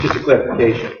Just a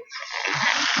clarification.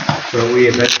 So we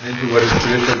have entered into what is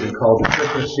traditionally called the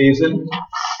Christmas season.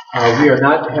 We are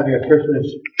not having a Christmas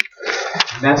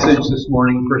message this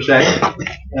morning per se.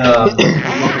 We'll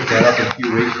pick that up in a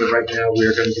few weeks, but right now we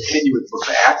are going to continue with the book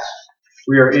of Acts.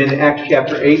 We are in Acts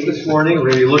chapter 8 this morning. We're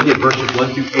going to be looking at verses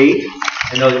 1 through 8.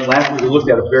 I know that last week we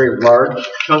looked at a very large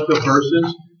chunk of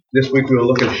verses. This week we will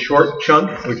look at a short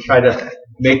chunk. We try to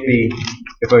make the,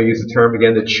 if I use the term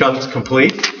again, the chunks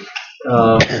complete.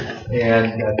 And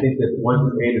I think that 1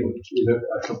 through 8 is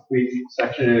a complete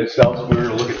section in itself, so we're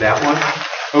going to look at that one.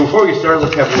 But before we start,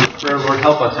 let's have a word of prayer. Lord,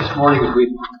 help us this morning as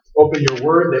we open your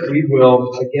word, that we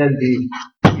will again be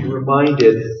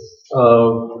reminded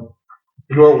of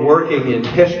your working in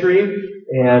history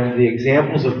and the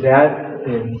examples of that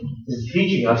in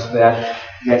teaching us that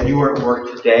you are at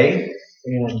work today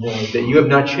and that you have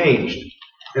not changed.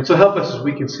 And so help us as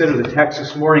we consider the text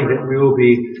this morning, that we will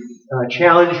be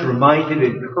challenged, reminded,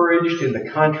 encouraged in the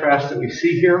contrast that we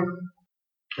see here,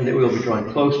 and that we will be drawn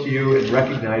close to you and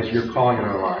recognize your calling in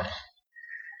our lives.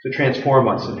 So transform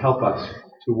us and help us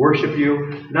to worship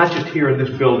you, not just here in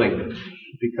this building,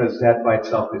 because that by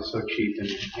itself is so cheap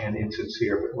and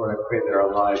insincere, but Lord, I pray that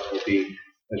our lives will be,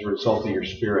 as a result of your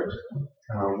Spirit,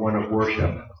 one of worship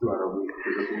throughout our week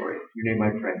for your glory. In your name I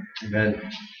pray.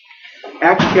 Amen.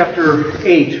 Acts chapter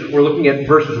 8, we're looking at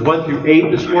verses 1 through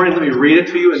 8 this morning. Let me read it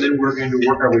to you, and then we're going to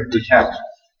work our way through the text.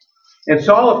 And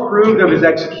Saul approved of his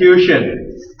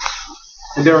execution.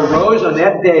 And there arose on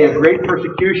that day a great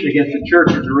persecution against the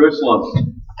church of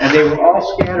Jerusalem. And they were all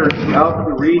scattered throughout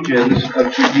the regions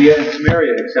of Judea and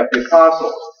Samaria, except the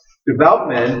apostles. Devout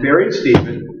men buried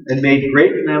Stephen and made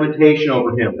great lamentation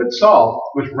over him. But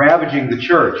Saul was ravaging the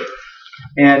church.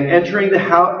 And entering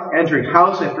house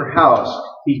after house,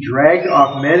 he dragged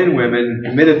off men and women and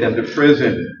committed them to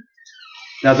prison.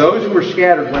 Now those who were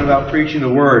scattered went about preaching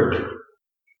the word.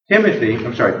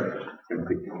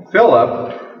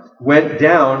 Philip went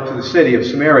down to the city of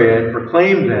Samaria and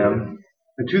proclaimed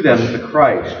to them the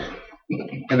Christ.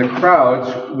 And the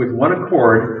crowds, with one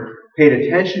accord, paid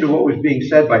attention to what was being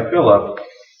said by Philip.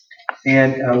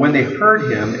 And when they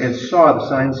heard him and saw the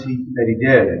signs that he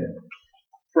did,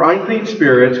 for unclean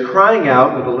spirits, crying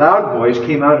out with a loud voice,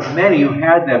 came out of many who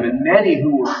had them, and many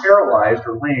who were paralyzed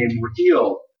or lame were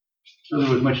healed. So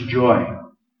there was much joy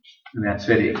in that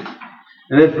city.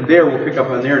 And then from there, we'll pick up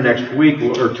on there next week,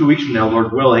 or 2 weeks from now,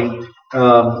 Lord willing.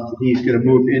 He's going to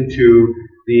move into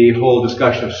the whole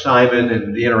discussion of Simon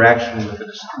and the interaction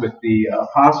with the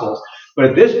apostles. But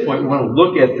at this point, we want to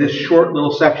look at this short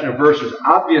little section of verses.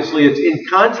 Obviously, it's in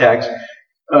context,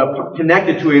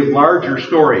 connected to a larger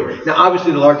story. Now,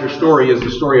 obviously, the larger story is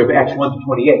the story of Acts 1 to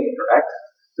 28, correct?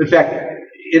 In fact,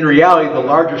 in reality, the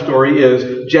larger story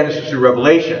is Genesis to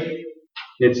Revelation.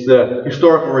 It's the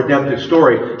historical redemptive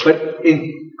story. But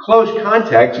in close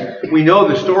context, we know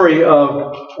the story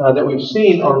of that we've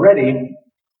seen already.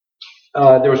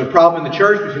 There was a problem in the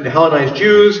church between the Hellenized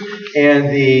Jews and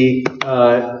the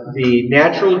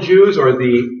natural Jews, or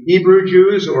the Hebrew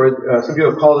Jews, or some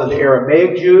people call them the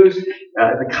Aramaic Jews.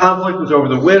 The conflict was over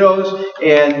the widows,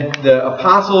 and the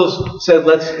apostles said,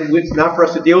 it's not for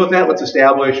us to deal with that. Let's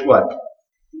establish what?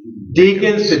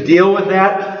 Deacons to deal with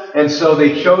that. And so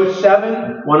they chose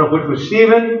 7, one of which was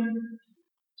Stephen.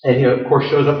 And he, of course,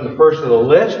 shows up in the first of the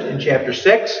list in chapter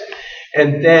 6.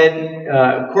 And then,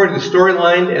 according to the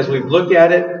storyline, as we've looked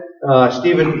at it,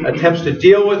 Stephen attempts to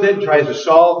deal with it, tries to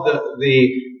solve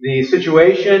the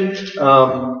situation.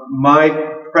 My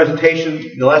presentation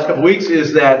in the last couple of weeks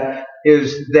is that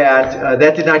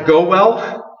did not go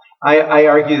well. I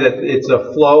argue that it's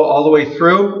a flow all the way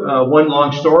through, one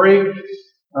long story.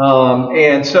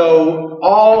 And so,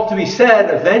 all to be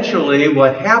said, eventually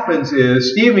what happens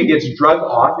is Stephen gets drugged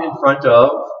off in front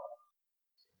of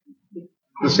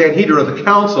the Sanhedrin of the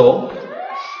council.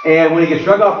 And when he gets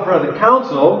drugged off in front of the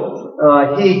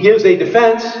council, he gives a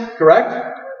defense,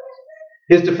 correct?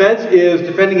 His defense is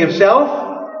defending himself?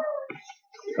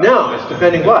 No, it's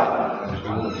defending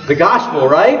what? The gospel,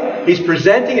 right? He's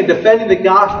presenting and defending the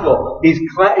gospel. He's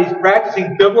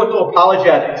practicing biblical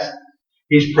apologetics.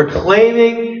 He's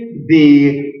proclaiming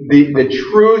the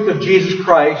truth of Jesus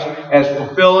Christ as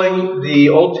fulfilling the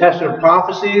Old Testament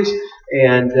prophecies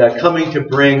and coming to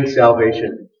bring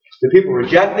salvation. The people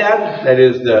reject that. That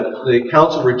is, the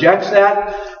council rejects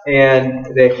that. And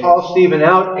they haul Stephen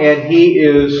out, and he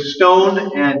is stoned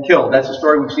and killed. That's the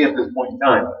story we've seen at this point in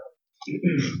time.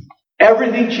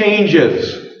 Everything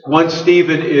changes once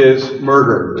Stephen is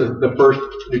murdered, the first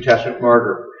New Testament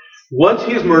martyr. Once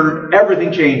he is murdered,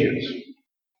 everything changes.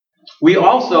 We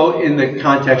also, in the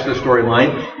context of the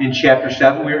storyline, in chapter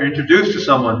 7, we are introduced to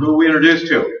someone. Who are we introduced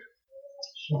to?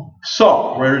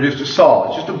 Saul. We're introduced to Saul.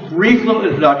 It's just a brief little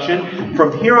introduction.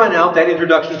 From here on out, that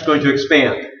introduction is going to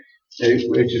expand.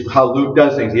 Which is how Luke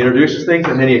does things. He introduces things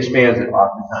and then he expands it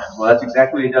oftentimes. Well, that's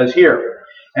exactly what he does here.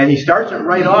 And he starts it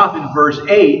right off in verse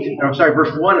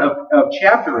 1 of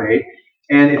chapter 8.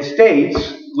 And it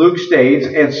states, Luke states,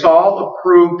 and Saul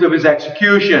approved of his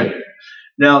execution.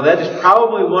 Now, that is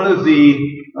probably one of the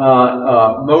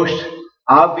most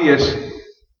obvious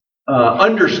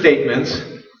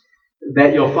understatements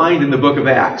that you'll find in the book of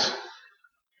Acts.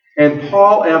 And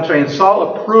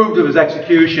Saul approved of his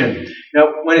execution.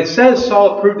 Now, when it says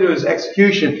Saul approved of his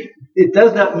execution, it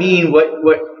does not mean what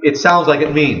it sounds like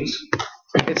it means.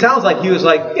 It sounds like he was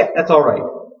like, yeah, that's all right.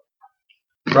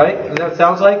 Right? And that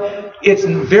sounds like? It's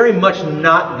very much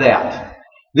not that.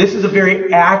 This is a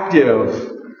very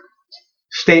active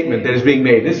statement that is being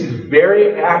made. This is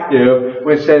very active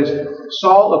when it says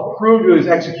Saul approved of his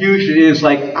execution. It is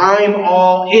like, I'm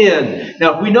all in.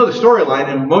 Now, if we know the storyline,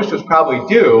 and most of us probably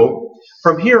do,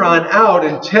 from here on out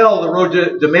until the road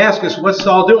to Damascus, what's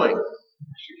Saul doing?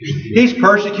 He's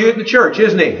persecuting the church,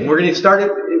 isn't he? And it's going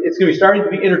to be starting to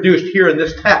be introduced here in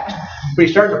this text. But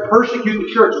he's starting to persecute the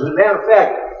church. As a matter of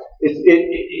fact,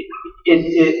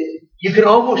 you can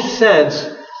almost sense.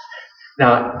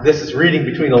 Now, this is reading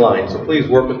between the lines, so please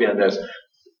work with me on this.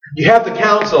 You have the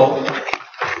council.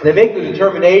 They make the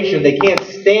determination they can't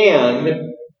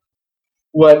stand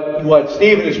what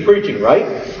Stephen is preaching, right?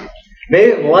 They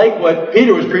didn't like what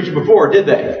Peter was preaching before, did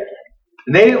they?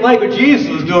 And they didn't like what Jesus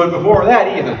was doing before that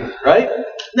either, right?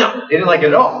 No, they didn't like it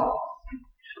at all.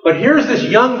 But here's this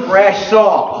young, brash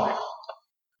Saul.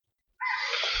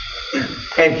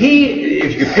 And he,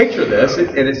 if you can picture this,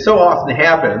 and it so often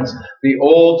happens, the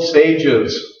old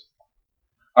sages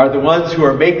are the ones who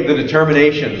are making the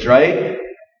determinations, right?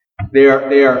 They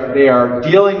are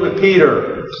dealing with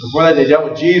Peter. Before that, they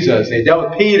dealt with Jesus. They dealt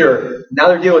with Peter. Now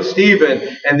they're dealing with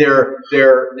Stephen, and they're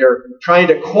trying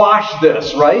to quash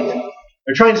this, right?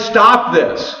 They're trying to stop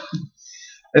this,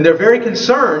 and they're very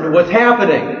concerned what's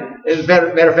happening. As a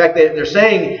matter of fact, they're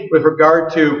saying with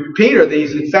regard to Peter that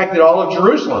he's infected all of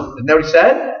Jerusalem. Isn't that what he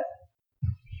said?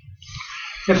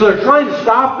 And so they're trying to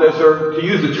stop this, or to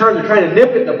use the term, they're trying to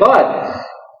nip it in the bud.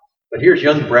 But here's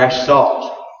young brash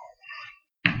Saul.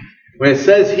 When it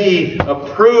says he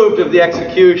approved of the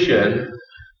execution,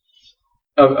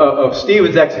 of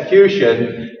Stephen's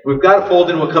execution, we've got to fold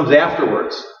in what comes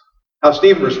afterwards. How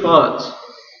Stephen responds.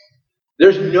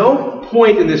 There's no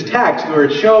point in this text where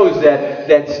it shows that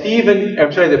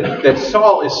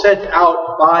Saul is sent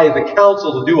out by the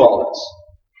council to do all this.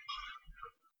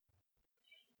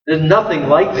 There's nothing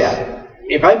like that.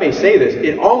 If I may say this,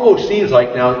 it almost seems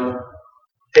like, now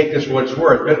take this for what it's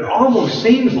worth, but it almost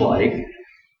seems like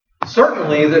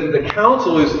certainly that the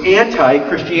council is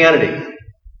anti-Christianity.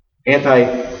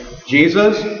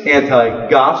 Anti-Jesus,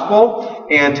 anti-gospel,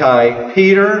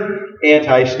 anti-Peter,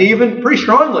 anti-Stephen, pretty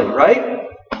strongly, right?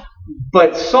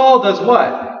 But Saul does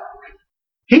what?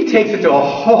 He takes it to a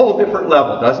whole different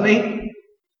level, doesn't he?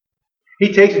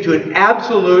 He takes it to an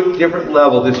absolute different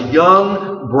level. This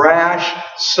young, brash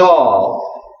Saul,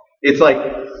 it's like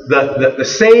the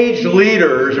sage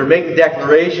leaders are making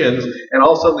declarations, and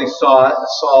all of a sudden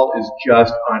Saul is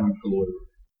just unglued.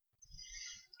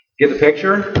 Get the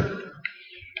picture?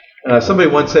 Somebody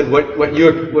once said, "What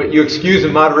you excuse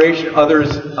in moderation,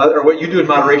 or what you do in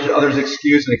moderation, others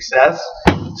excuse in excess."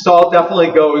 Saul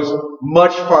definitely goes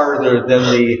much farther than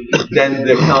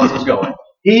the council's going.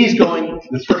 He's going,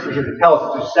 the scriptures are going to tell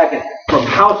us in just a second, from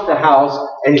house to house,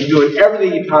 and he's doing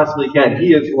everything he possibly can.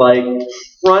 He is like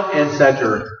front and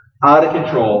center, out of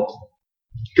control,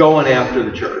 going after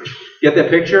the church. Get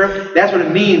that picture? That's what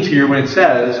it means here when it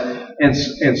says, and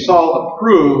Saul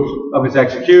approved of his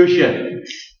execution.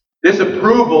 This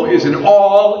approval is an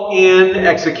all-in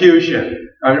execution.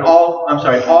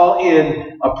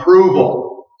 All-in approval.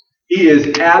 He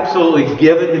is absolutely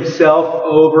given himself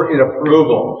over in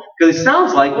approval. Because it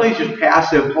sounds like, well, he's just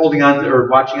passive, holding on to, or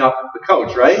watching out the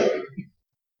coach, right?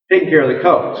 Taking care of the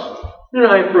coach. No,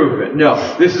 I approve of it. No,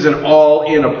 this is an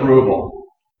all-in approval.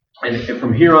 And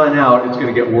from here on out, it's going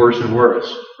to get worse and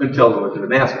worse until the road to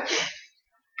Damascus.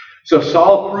 So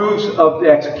Saul approves of the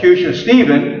execution of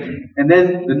Stephen, and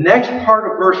then the next part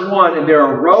of verse 1, and there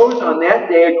arose on that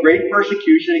day a great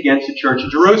persecution against the church of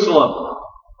Jerusalem.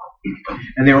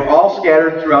 And they were all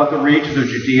scattered throughout the regions of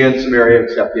Judea and Samaria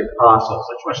except the apostles.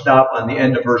 I just want to stop on the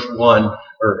end of verse 1,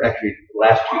 or actually the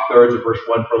last 2/3 of verse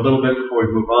 1 for a little bit before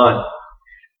we move on.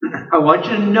 I want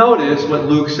you to notice what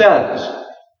Luke says.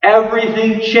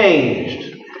 Everything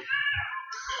changed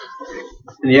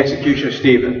in the execution of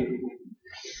Stephen.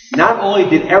 Not only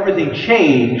did everything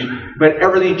change, but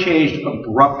everything changed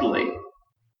abruptly.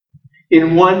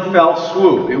 in one fell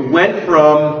swoop. It went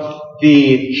from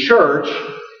the church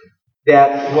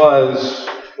that was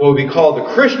what we call the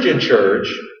Christian church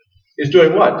is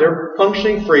doing what? They're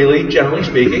functioning freely, generally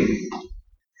speaking.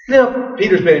 Now,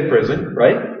 Peter's been in prison,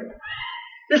 right?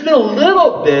 There's been a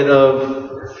little bit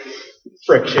of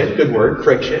friction, good word,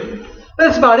 friction.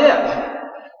 That's about it.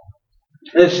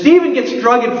 And Stephen gets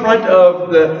drug in front of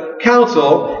the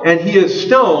council, and he is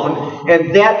stoned,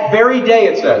 and that very day,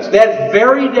 it says, that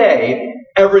very day,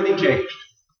 everything changed.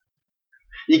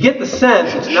 You get the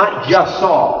sense it's not just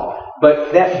Saul,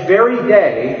 but that very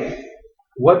day,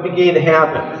 what began to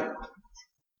happen?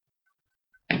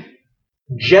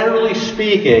 Generally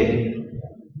speaking,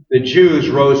 the Jews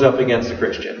rose up against the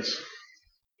Christians.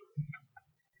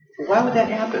 Why would that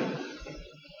happen?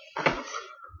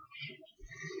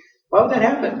 Why would that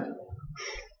happen?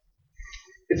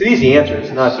 It's an easy answer.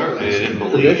 It's not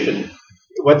tradition.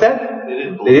 What's that?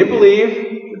 They didn't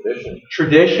believe.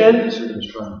 Tradition. Those are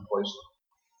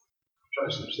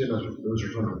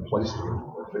trying to replace them.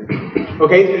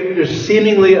 Okay, there's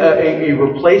seemingly a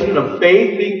replacement of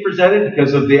faith being presented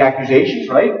because of the accusations,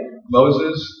 right?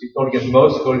 Moses, going against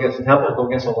Moses, going against the temple, going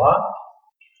against the law.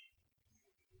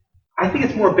 I think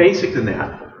it's more basic than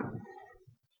that.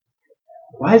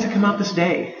 Why does it come out this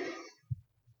day?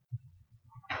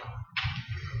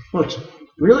 Well, it's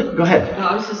really, go ahead. No,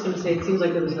 I was just going to say, it seems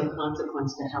like there was no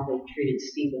consequence to how they treated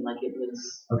Stephen, like it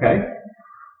was, Okay.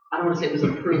 I don't want to say it was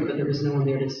approved, but there was no one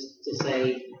there to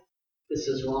say, this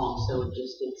is wrong. So I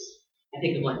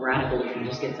think of like radicalism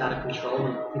just gets out of control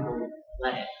and people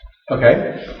let it.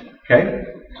 Okay.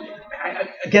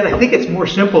 Again, I think it's more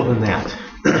simple than that.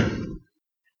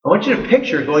 I want you to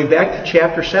picture, going back to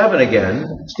chapter 7 again,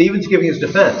 Stephen's giving his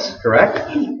defense, correct?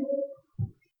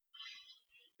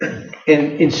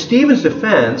 In Stephen's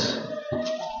defense,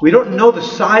 we don't know the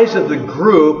size of the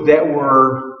group that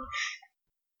were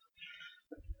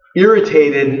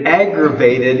irritated and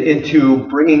aggravated into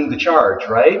bringing the charge,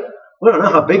 right? We don't know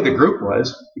how big the group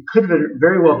was. It could have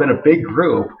very well been a big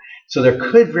group. So there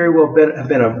could very well have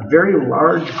been a very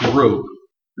large group.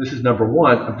 This is number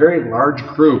one, a very large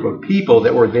group of people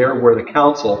that were there where the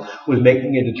council was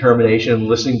making a determination and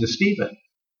listening to Stephen.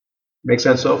 Make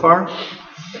sense so far?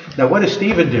 Now, what does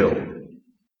Stephen do?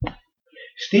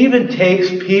 Stephen takes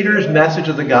Peter's message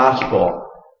of the gospel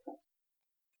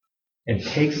and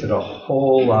takes it a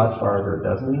whole lot farther,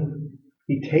 doesn't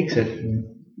he? He takes it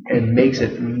and makes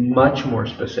it much more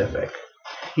specific.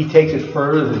 He takes it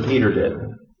further than Peter did.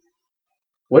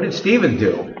 What did Stephen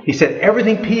do? He said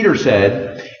everything Peter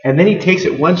said, and then he takes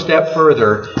it one step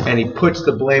further and he puts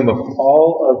the blame of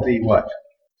all of the what?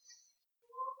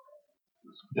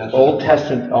 Old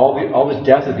Testament, all the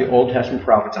death of the Old Testament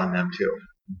prophets on them too.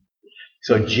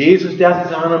 So Jesus' death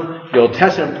is on them. The Old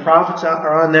Testament prophets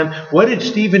are on them. What did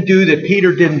Stephen do that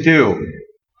Peter didn't do?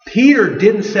 Peter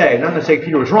didn't say, and I'm not saying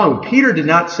Peter was wrong, but Peter did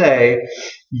not say,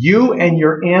 you and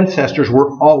your ancestors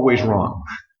were always wrong.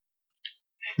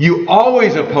 You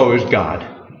always opposed God.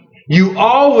 You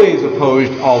always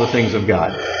opposed all the things of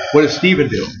God. What does Stephen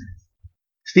do?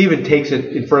 Stephen takes it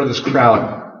in front of this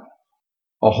crowd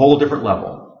a whole different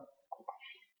level.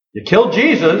 You killed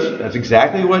Jesus. That's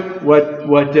exactly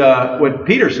what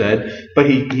Peter said. But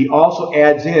he also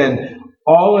adds in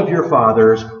all of your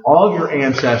fathers, all of your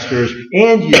ancestors,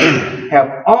 and you have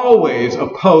always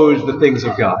opposed the things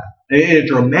of God in a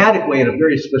dramatic way, in a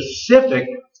very specific,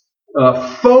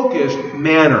 focused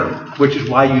manner. Which is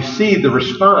why you see the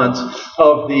response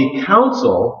of the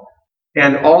council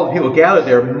and all the people gathered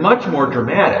there much more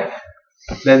dramatic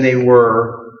than they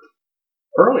were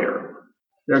earlier.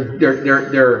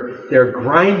 They're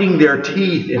grinding their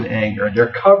teeth in anger.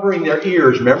 They're covering their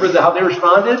ears. Remember how they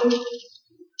responded?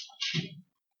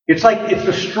 It's like it's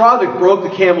the straw that broke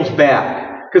the camel's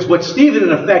back. Because what Stephen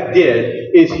in effect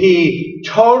did is he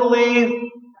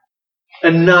totally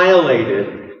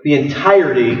annihilated the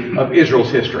entirety of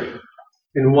Israel's history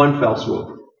in one fell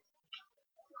swoop.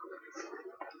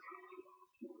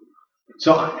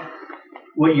 So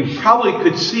what you probably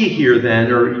could see here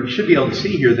then, or you should be able to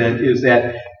see here then, is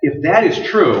that if that is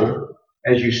true,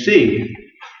 as you see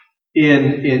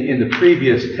in the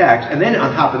previous text, and then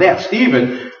on top of that,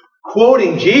 Stephen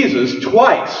quoting Jesus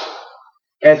twice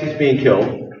as he's being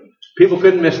killed. People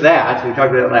couldn't miss that. We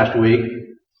talked about that last week.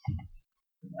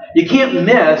 You can't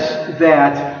miss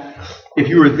that if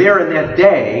you were there in that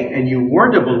day and you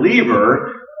weren't a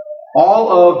believer,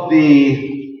 all of the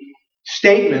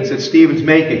statements that Stephen's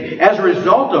making. As a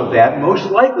result of that,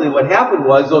 most likely what happened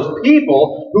was those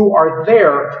people who are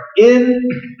there in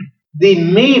the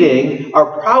meeting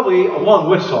are probably, along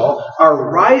with Saul, are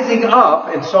rising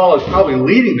up, and Saul is probably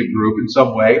leading the group in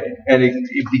some way, and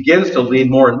it begins to lead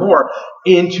more and more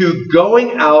into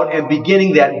going out and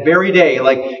beginning that very day.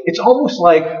 Like, it's almost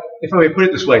like, if I may put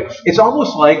it this way, it's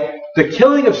almost like the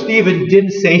killing of Stephen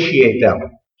didn't satiate them. Does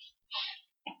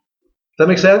that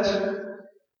make sense?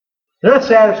 They're not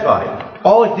satisfied.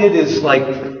 All it did is, like,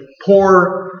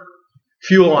 pour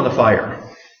fuel on the fire.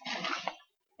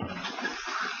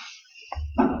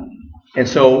 And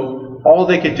so all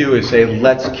they could do is say,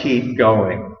 let's keep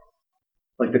going.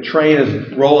 Like the train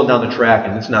is rolling down the track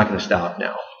and it's not going to stop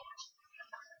now.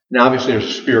 Now, obviously, there's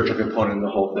a spiritual component in the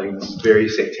whole thing. It's very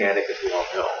satanic, as we all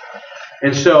know.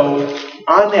 And so,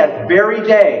 on that very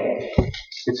day,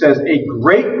 it says, a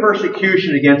great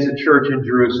persecution against the church in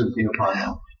Jerusalem came upon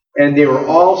them. And they were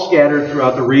all scattered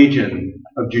throughout the region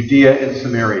of Judea and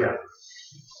Samaria.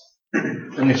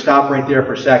 I'm going to stop right there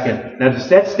for a second. Now, does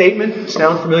that statement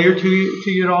sound familiar to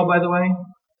you at all, by the way?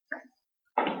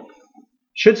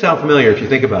 Should sound familiar if you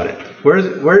think about it. What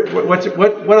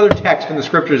other text in the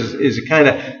scriptures is kind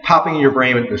of popping in your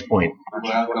brain at this point?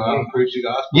 Preach the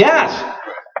gospel. Yes.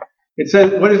 It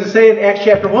says, what does it say in Acts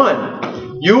chapter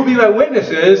 1? You will be my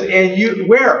witnesses, and you,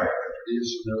 where?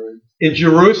 In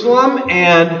Jerusalem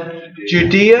and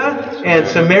Judea and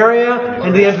Samaria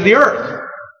and the ends of the earth.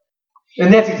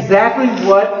 And that's exactly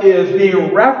what is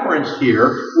being referenced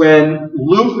here when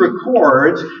Luke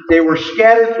records they were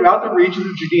scattered throughout the region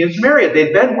of Judea and Samaria.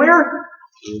 They'd been where?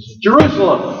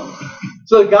 Jerusalem.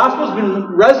 So the gospel's been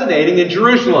resonating in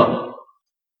Jerusalem.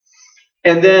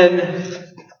 And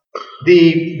then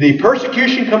the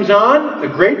persecution comes on, the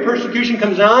great persecution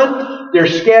comes on. They're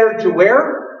scattered to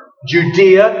where?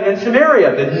 Judea and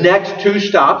Samaria, the next two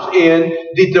stops in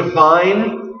the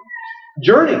divine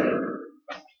journey.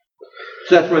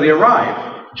 So that's where they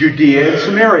arrive. Judea and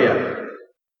Samaria,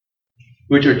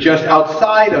 which are just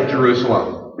outside of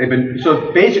Jerusalem.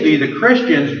 So basically the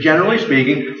Christians, generally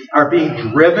speaking, are being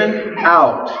driven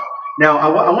out. Now, I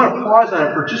want to pause on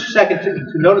it for just a second to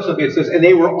notice something. It says, and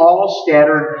they were all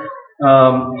scattered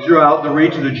throughout the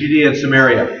region of Judea and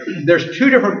Samaria. There's two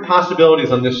different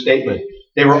possibilities on this statement.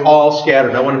 They were all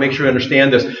scattered. I want to make sure you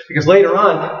understand this, because later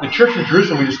on, the church in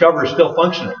Jerusalem, we discover, is still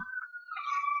functioning.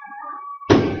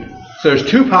 So there's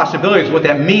two possibilities of what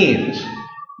that means.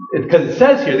 Because it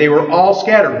says here they were all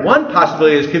scattered. One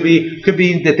possibility is could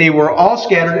be that they were all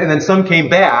scattered and then some came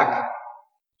back.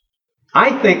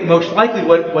 I think most likely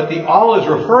what the all is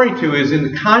referring to is, in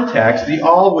the context, the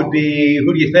all would be,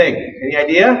 who do you think? Any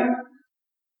idea?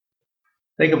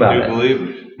 Think about it. New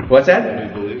believers. What's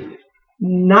that? New believers.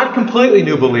 Not completely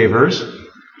new believers.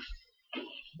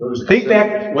 Think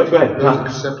back. Go ahead.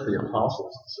 Except the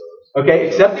apostles. Okay,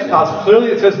 except the apostles.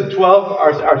 Clearly it says the 12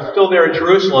 are still there in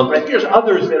Jerusalem, but I think there's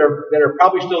others that are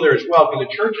probably still there as well, because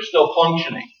the church is still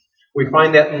functioning. We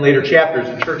find that in later chapters.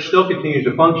 The church still continues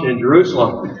to function in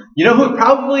Jerusalem. You know who it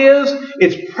probably is?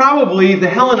 It's probably the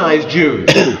Hellenized Jews.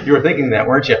 You were thinking that,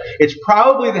 weren't you? It's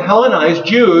probably the Hellenized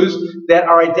Jews that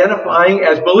are identifying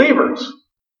as believers.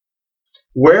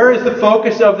 Where is the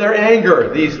focus of their anger?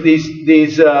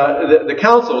 The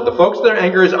council, the focus of their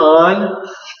anger is on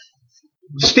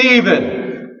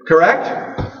Stephen,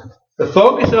 correct? The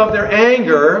focus of their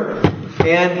anger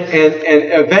and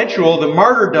the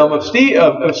martyrdom of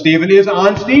Stephen is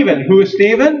on Stephen. Who is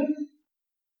Stephen?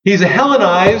 He's a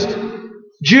Hellenized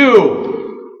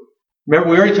Jew. Remember,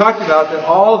 we already talked about that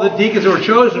all the deacons that were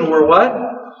chosen were what?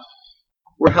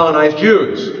 Were Hellenized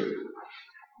Jews.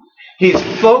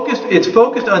 It's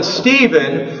focused on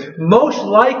Stephen. Most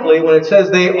likely, when it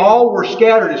says they all were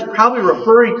scattered, it's probably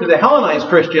referring to the Hellenized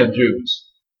Christian Jews.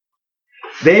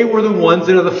 They were the ones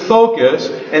that are the focus,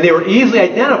 and they were easily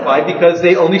identified because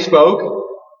they only spoke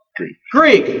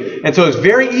Greek. And so it's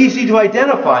very easy to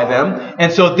identify them.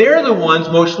 And so they're the ones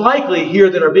most likely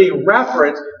here that are being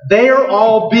referenced. They are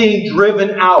all being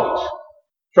driven out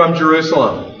from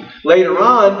Jerusalem. Later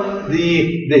on,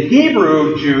 the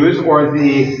Hebrew Jews, or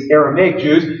the Aramaic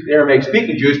Jews, the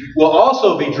Aramaic-speaking Jews, will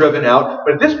also be driven out.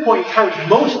 But at this point in time, it's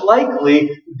most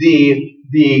likely the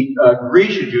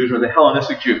Grecian Jews, or the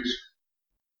Hellenistic Jews.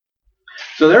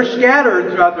 So they're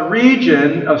scattered throughout the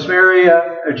region of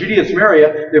Samaria, Judea and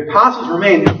Samaria. The apostles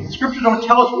remain. The scriptures don't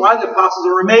tell us why the apostles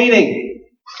are remaining.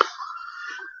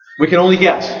 We can only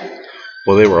guess.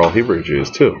 Well, they were all Hebrew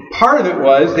Jews too. Part of it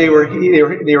was they were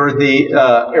the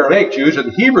Aramaic Jews, or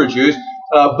the Hebrew Jews,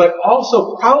 but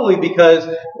also probably because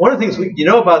one of the things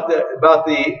about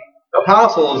the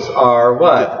apostles are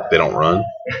what? They don't run.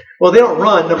 Well, they don't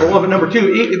run, number one, but number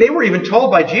two, they were even told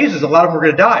by Jesus a lot of them were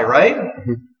going to die, right?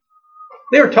 Mm-hmm.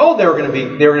 They were told they were going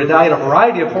to die in a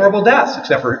variety of horrible deaths,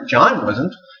 except for John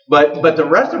wasn't. But the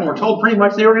rest of them were told pretty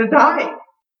much they were going to die.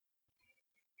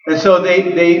 And so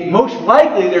they most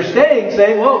likely they're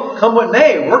saying, well, come what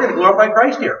may, we're going to glorify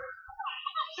Christ here.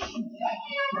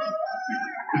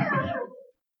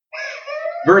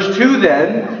 Verse 2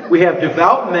 then, we have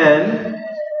devout men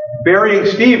burying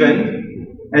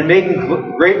Stephen and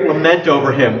making great lament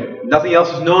over him. Nothing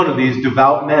else is known of these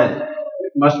devout men.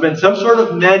 It must have been some sort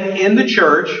of men in the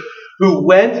church who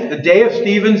went the day of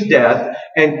Stephen's death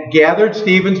and gathered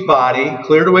Stephen's body,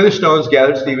 cleared away the stones,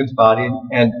 gathered Stephen's body,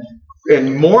 and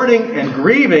mourning and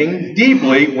grieving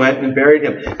deeply went and buried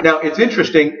him. Now, it's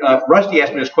interesting. Rusty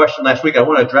asked me this question last week. I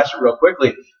want to address it real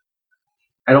quickly.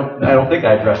 I don't think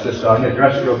I addressed this, so I'm going to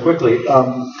address it real quickly.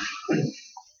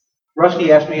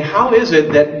 Rusty asked me, how is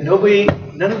it that nobody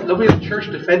in the church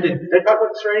defended... Did I talk about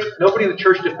this already? Nobody in the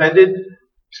church defended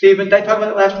Stephen. Did I talk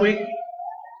about it last week?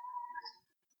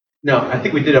 No, I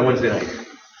think we did on Wednesday night.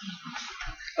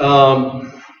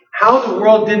 How in the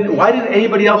world why didn't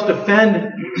anybody else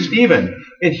defend Stephen?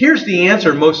 And here's the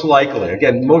answer, most likely.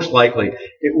 Again, most likely.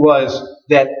 It was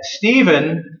that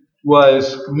Stephen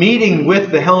was meeting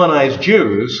with the Hellenized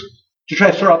Jews to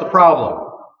try to sort out the problem.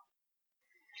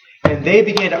 And they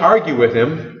began to argue with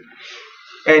him,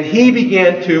 and he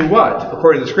began to what?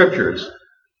 According to the Scriptures.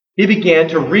 He began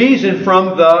to reason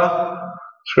from the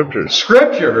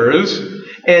Scriptures,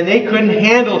 and they couldn't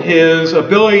handle his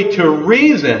ability to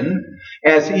reason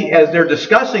as they're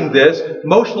discussing this,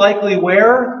 most likely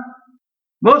where?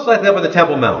 Most likely up on the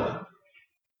Temple Mount.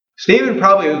 Stephen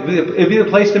probably, it'd be the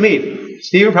place to meet.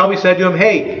 Stephen probably said to him,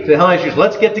 hey, to the Hellenized Jews,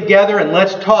 let's get together and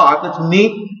let's talk. Let's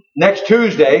meet next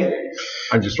Tuesday.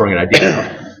 I'm just throwing an idea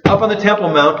out. Up on the Temple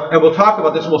Mount, and we'll talk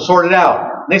about this and we'll sort it out.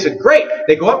 And they said, great.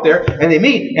 They go up there and they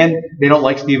meet, and they don't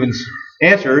like Stephen's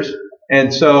answers.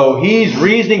 And so he's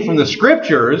reasoning from the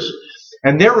Scriptures,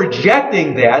 and they're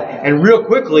rejecting that. And real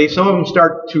quickly, some of them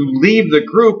start to leave the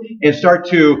group and start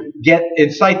to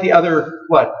incite the other,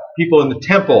 people in the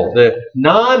temple, the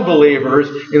non-believers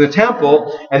in the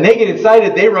temple, and they get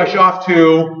incited. They rush off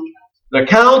to the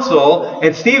council,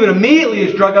 and Stephen immediately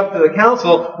is dragged up to the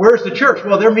council. Where's the church?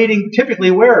 Well, they're meeting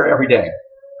typically where every day?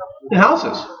 In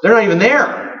houses. They're not even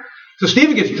there. So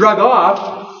Stephen gets dragged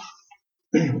off.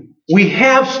 We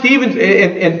have Stephen,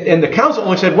 and the council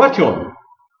only said what to him?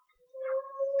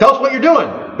 Tell us what you're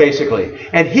doing, basically.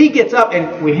 And he gets up,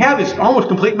 and we have this almost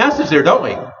complete message there, don't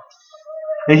we?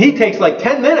 And he takes like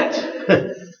 10 minutes.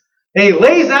 And he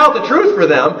lays out the truth for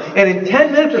them, and in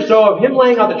 10 minutes or so of him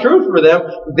laying out the truth for them,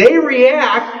 they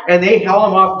react, and they haul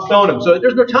him off and stone him. So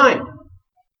there's no time.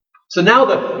 So now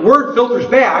the word filters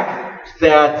back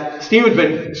that Stephen's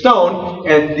been stoned,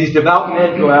 and these devout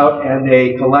men go out, and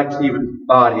they collect Stephen's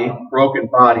body, broken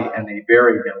body, and they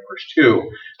bury him, verse 2,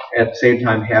 at the same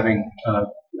time having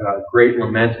great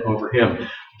lament over him.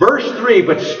 Verse 3,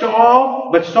 but Saul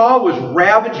was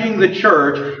ravaging the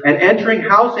church, and entering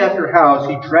house after house,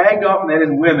 he dragged off men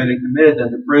and women and committed them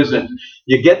to prison.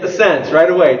 You get the sense right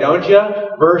away, don't you?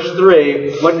 Verse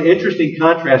 3, what an interesting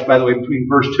contrast, by the way, between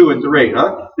verse 2 and 3.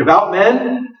 Huh? Devout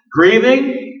men,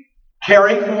 grieving,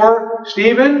 caring for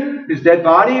Stephen, his dead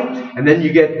body, and then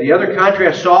you get the other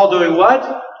contrast, Saul doing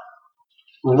what?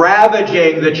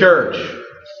 Ravaging the church.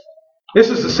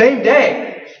 This is the same day.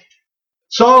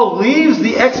 Saul leaves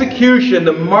the execution,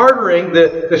 the martyring,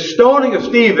 the stoning of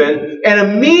Stephen, and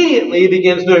immediately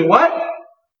begins doing what?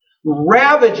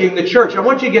 Ravaging the church. I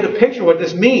want you to get a picture of what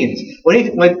this means.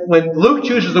 When Luke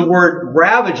chooses the word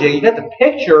ravaging, you get the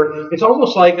picture. It's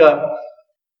almost like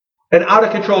an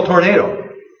out-of-control tornado.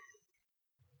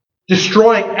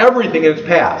 Destroying everything in its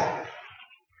path.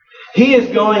 He is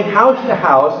going house to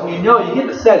house, and you get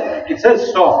the sense, it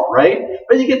says Saul, right?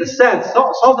 But you get the sense,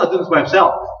 Saul's not doing this by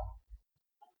himself.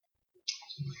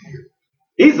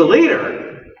 He's the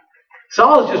leader.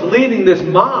 Saul is just leading this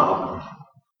mob.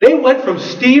 They went from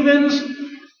Stephen's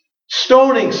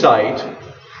stoning site,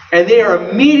 and they are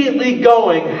immediately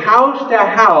going house to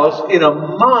house in a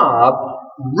mob,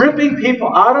 ripping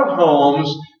people out of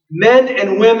homes, men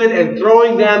and women, and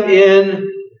throwing them in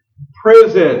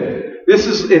prison. This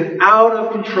is an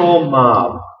out-of-control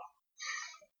mob.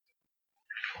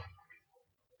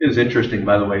 It is interesting,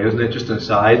 by the way, isn't it? Just an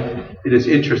aside. It is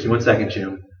interesting. 1 second,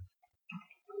 Jim.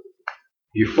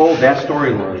 You fold that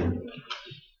storyline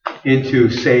into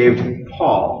saved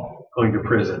Paul going to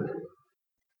prison.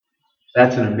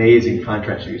 That's an amazing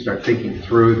contrast. You start thinking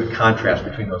through the contrast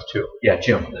between those two. Yeah,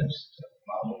 Jim.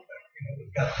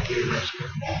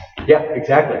 Yeah,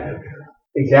 exactly.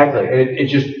 Exactly. And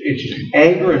it's just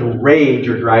anger and rage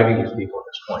are driving these people at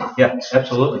this point. Yeah,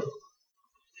 absolutely.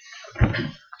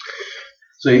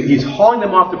 So he's hauling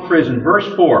them off to prison. Verse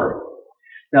 4.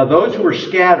 Now those who were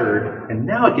scattered, and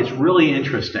now it gets really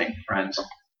interesting, friends.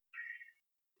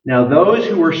 Now those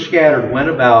who were scattered went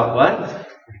about, what?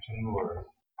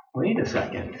 Wait a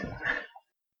second.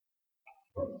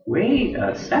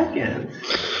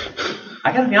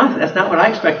 I gotta be honest, that's not what I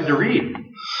expected to read.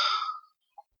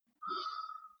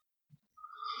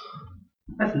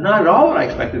 That's not at all what I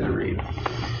expected to read.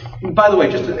 And by the way,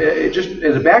 just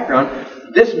as a background,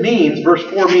 this means, verse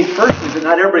 4 means first that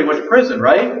not everybody went to prison,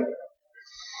 right?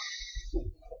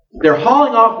 They're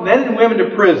hauling off men and women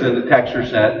to prison, the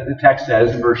text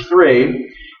says in verse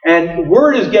 3. And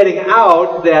word is getting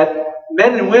out that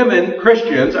men and women,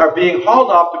 Christians, are being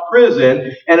hauled off to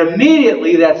prison. And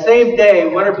immediately that same day,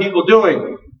 what are people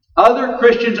doing? Other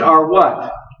Christians are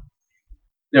what?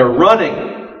 They're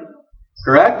running.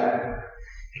 Correct?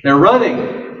 They're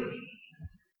running.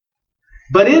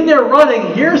 But in their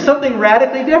running, here's something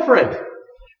radically different.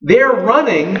 They're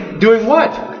running doing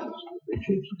what?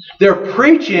 They're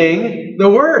preaching the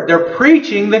Word. They're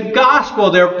preaching the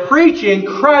gospel. They're preaching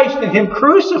Christ and Him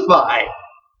crucified.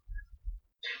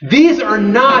 These are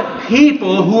not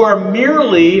people who are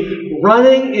merely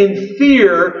running in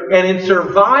fear and in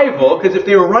survival, because if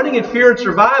they were running in fear and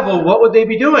survival, what would they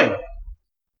be doing?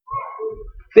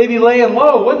 They'd be laying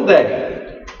low, wouldn't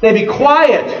they? They'd be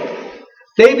quiet.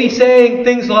 They'd be saying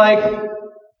things like,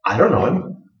 I don't know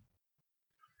him.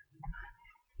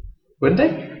 Wouldn't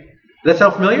they? Does that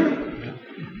sound familiar?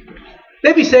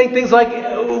 They'd be saying things like,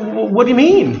 what do you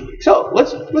mean? So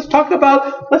let's talk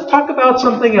about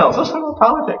something else. Let's talk about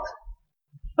politics.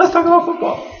 Let's talk about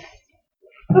football.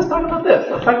 Let's talk about this.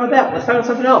 Let's talk about that. Let's talk about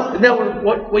something else. Isn't that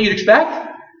what you'd expect?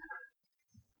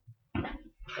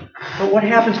 But what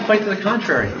happens quite to the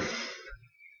contrary?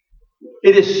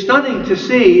 It is stunning to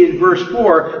see in verse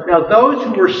 4, now those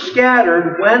who were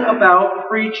scattered went about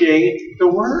preaching the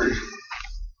word.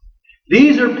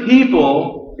 These are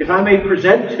people, if I may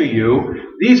present to you,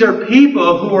 these are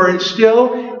people who are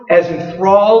still as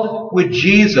enthralled with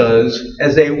Jesus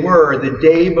as they were the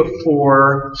day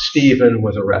before Stephen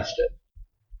was arrested.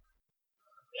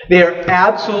 They are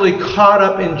absolutely caught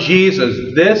up in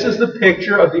Jesus. This is the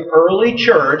picture of the early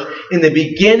church in the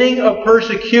beginning of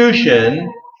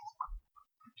persecution.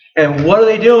 And what are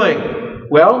they doing?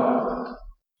 Well,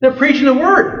 they're preaching the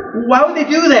word. Why would they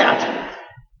do that?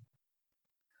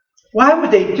 Why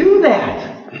would they do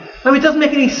that? I mean, it doesn't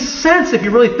make any sense if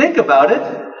you really think about it.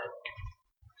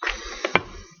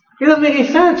 It doesn't make any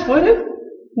sense, would it?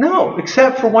 No,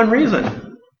 except for one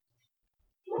reason.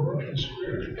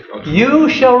 You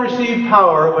shall receive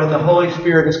power when the Holy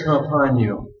Spirit has come upon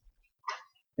you,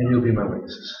 and you'll be my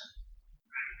witnesses.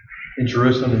 In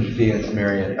Jerusalem and Judea and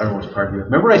Samaria and everyone's part of you.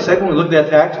 Remember what I said when we looked at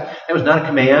that text? It was not a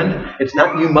command. It's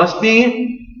not you must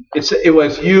be. It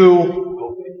was you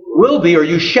will be or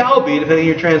you shall be, depending on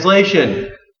your translation.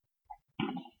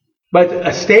 But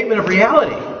a statement of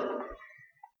reality.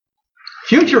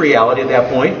 Future reality at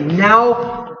that point.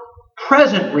 Now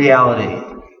present reality.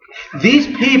 These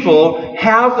people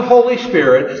have the Holy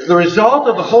Spirit. The result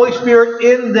of the Holy Spirit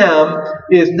in them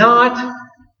is not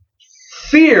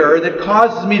fear that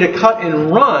causes me to cut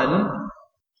and run.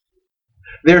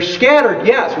 They're scattered,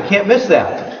 yes, we can't miss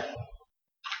that.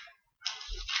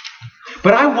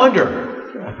 But I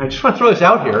wonder, I just want to throw this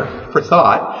out here for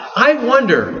thought. I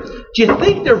wonder, do you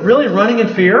think they're really running in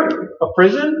fear of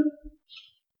prison?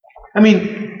 I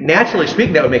mean, naturally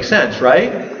speaking, that would make sense,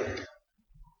 right?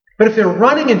 But if they're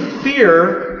running in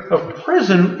fear of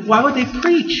prison, why would they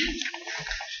preach?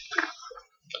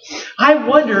 I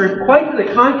wonder, quite to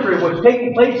the contrary, what's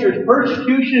taking place here is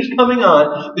persecution is coming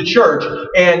on the church,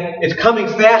 and it's coming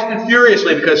fast and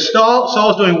furiously because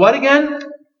Saul's doing what again?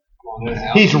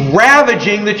 He's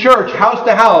ravaging the church, house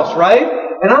to house, right?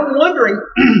 And I'm wondering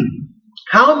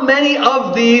how many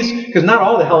of these, because not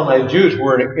all the Hellenized Jews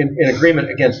were in agreement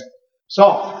against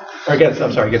Saul, or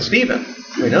against Stephen.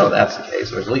 We know that's the case.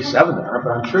 There's at least 7 there,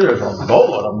 but I'm sure there's a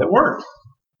boatload of them that weren't.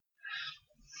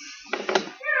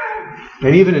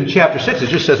 And even in chapter 6, it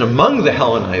just says among the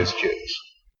Hellenized Jews.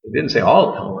 It didn't say all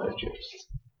the Hellenized Jews.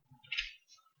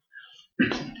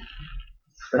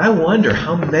 But I wonder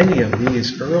how many of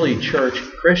these early church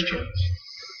Christians,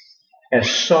 as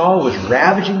Saul was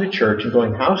ravaging the church and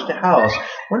going house to house, I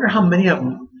wonder how many of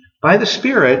them, by the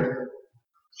Spirit,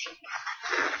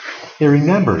 they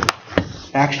remembered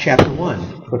Acts chapter 1,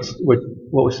 what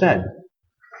was said.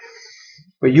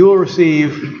 But you will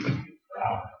receive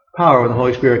power when the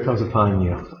Holy Spirit comes upon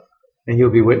you, and you'll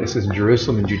be witnesses in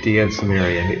Jerusalem and Judea and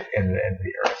Samaria and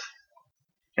the earth.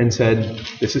 And said,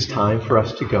 this is time for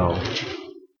us to go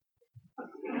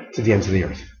to the ends of the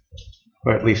earth,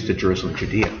 or at least to Jerusalem and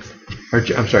Judea.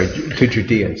 to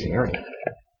Judea and Samaria.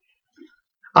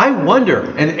 I wonder,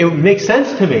 and it makes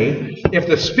sense to me, if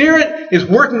the Spirit is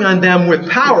working on them with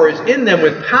power, is in them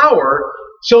with power,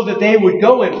 so that they would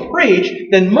go and preach,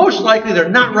 then most likely they're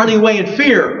not running away in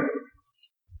fear.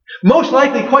 Most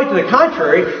likely, quite to the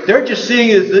contrary, they're just seeing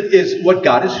is what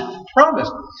God has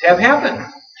promised to have happen.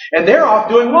 And they're off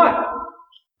doing what?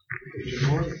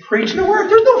 Preaching the word.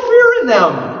 There's no fear in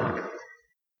them.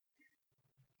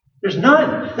 There's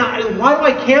none. Now, why do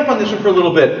I camp on this one for a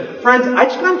little bit? Friends, I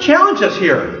just want to challenge us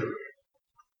here.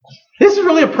 This is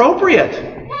really appropriate.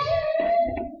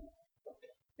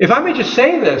 If I may just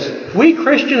say this, we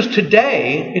Christians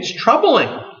today, it's troubling.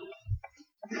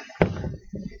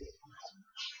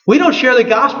 We don't share the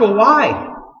gospel. Why?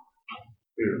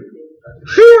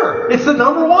 Fear. It's the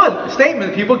number one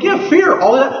statement that people give. Fear.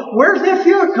 All of that. Where does that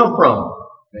fear come from?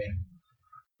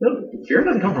 Fear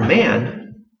doesn't come from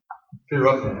man. Fear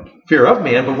of man. Fear of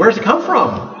man, but where does it come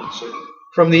from?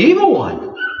 From the evil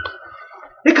one.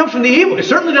 It comes from the evil. It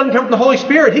certainly doesn't come from the Holy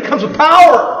Spirit. He comes with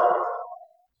power.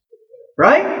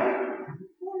 Right?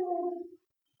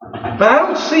 But I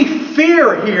don't see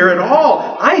fear here at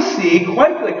all. I see,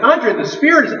 quite to the contrary, the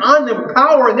Spirit is on them with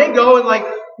power, and they go and like,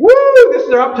 woo, this is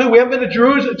they're up to. We haven't been to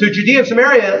Jerusalem, to Judea and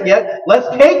Samaria yet. Let's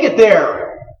take it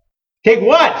there. Take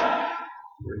what?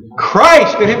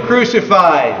 Christ and Him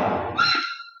crucified.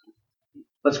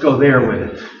 Let's go there with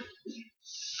it.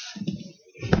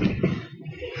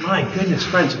 My goodness,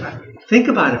 friends, think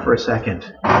about it for a second.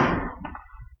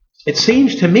 It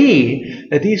seems to me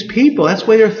that these people, that's the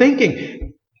way they're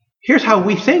thinking. Here's how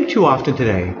we think too often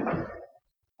today.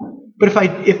 But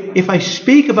if I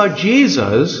speak about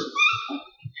Jesus,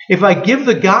 if I give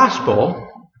the gospel,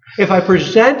 if I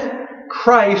present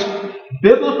Christ's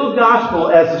biblical gospel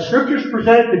as the Scriptures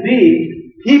present it to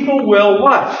be, people will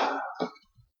what?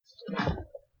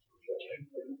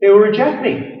 They will reject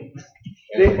me.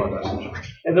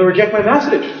 And they'll reject my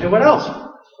message. And what else?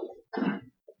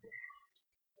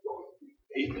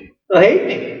 They'll hate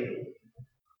me.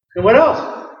 And what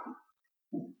else?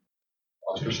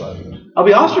 Ostracized. I'll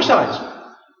be ostracized.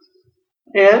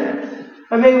 And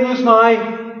I may lose my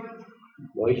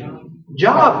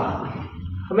job.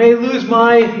 I may lose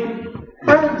my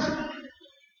friends.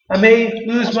 I may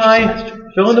lose my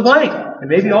fill in the blank. And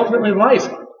maybe ultimately life.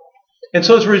 And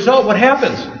so as a result, what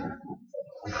happens?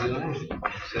 We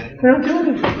don't do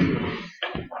anything.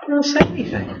 We don't say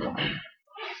anything.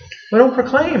 We don't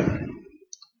proclaim.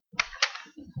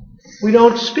 We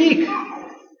don't speak.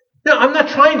 No, I'm not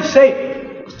trying to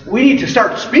say we need to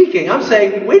start speaking. I'm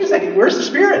saying, wait a second, where's the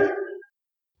Spirit?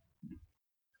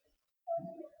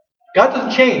 God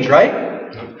doesn't change,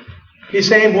 right? He's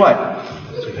saying what?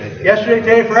 Yesterday,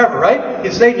 today, and forever, right?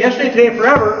 He's saying yesterday, today, and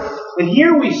forever. And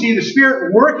here we see the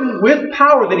Spirit working with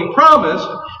power that He promised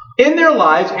in their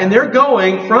lives, and they're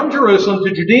going from Jerusalem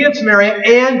to Judea and Samaria,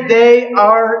 and they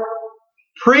are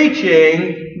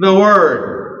preaching the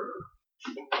Word.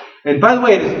 And by the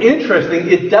way, it is interesting,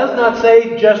 it does not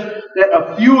say just that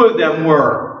a few of them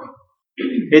were.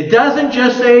 It doesn't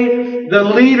just say the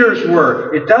leaders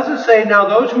were. It doesn't say now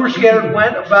those who were scattered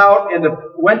went about and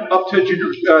went up to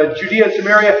Judea and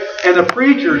Samaria, and the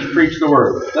preachers preached the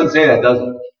Word. It doesn't say that, does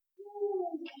it?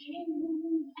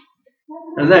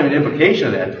 There's not even an implication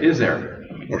of that, is there?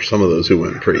 Or some of those who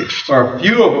went and preached. Or a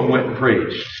few of them went and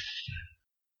preached.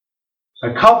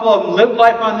 A couple of them lived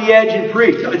life on the edge and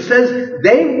preached. It says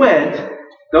they went,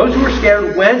 those who were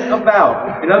scattered went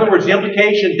about. In other words, the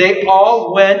implication, they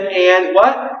all went and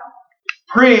what?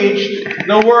 Preached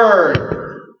the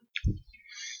Word.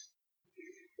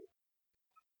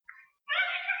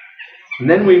 And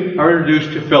then we are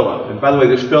introduced to Philip. And by the way,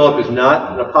 this Philip is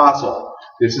not an apostle.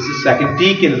 This is the second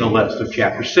deacon in the list of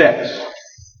chapter 6.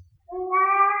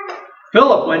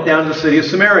 Philip went down to the city of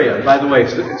Samaria. By the way,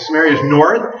 Samaria is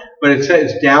north, but it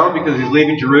says down because he's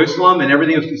leaving Jerusalem, and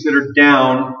everything is considered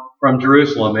down from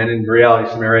Jerusalem. And in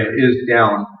reality, Samaria is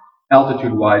down,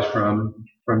 altitude-wise, from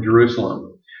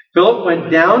Jerusalem. Philip went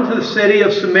down to the city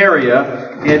of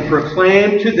Samaria and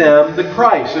proclaimed to them the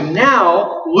Christ. And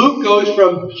now, Luke goes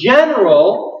from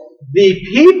general, the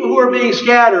people who are being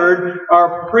scattered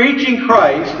are preaching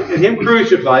Christ and Him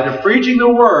crucified. They're preaching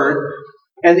the Word.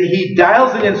 And he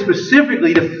dials it in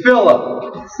specifically to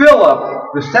Philip. Philip,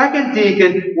 the second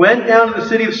deacon, went down to the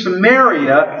city of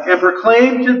Samaria and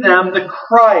proclaimed to them the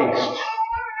Christ.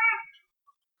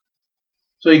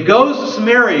 So he goes to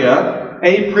Samaria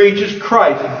and he preaches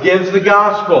Christ. He gives the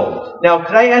gospel. Now,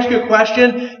 can I ask you a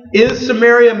question? Is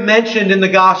Samaria mentioned in the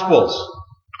Gospels?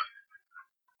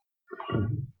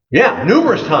 Yeah,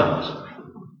 numerous times.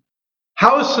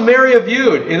 How is Samaria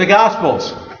viewed in the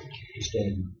Gospels?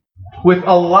 with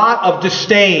a lot of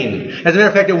disdain. As a matter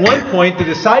of fact, at one point, the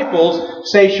disciples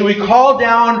say, should we call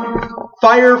down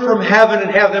fire from heaven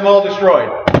and have them all destroyed?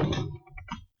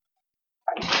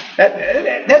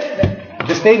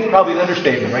 Disdain is probably an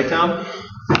understatement, right, Tom?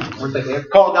 Weren't they there?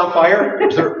 Call down fire?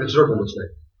 Considerable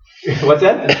mistake. What's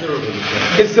that? Considerable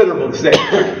mistake. Considerable mistake.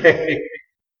 Okay.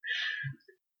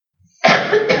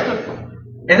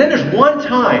 And then there's one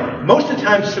time, most of the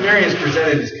time Samaria is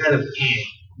presented as kind of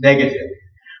negative.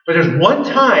 But there's one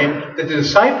time that the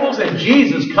disciples and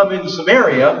Jesus come into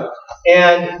Samaria,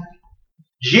 and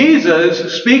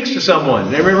Jesus speaks to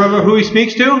someone. Anybody remember who he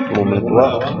speaks to? The woman at the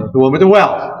well. The woman at the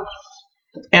well.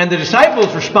 And the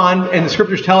disciples respond, and the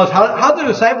scriptures tell us, how do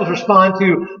the disciples respond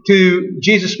to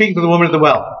Jesus speaking to the woman at the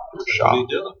well?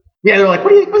 Shocked. Yeah, they're like,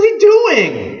 what's he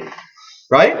doing?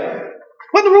 Right?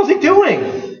 What in the world is he doing?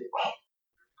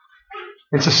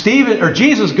 And so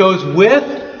Jesus goes with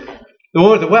the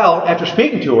woman at the well, after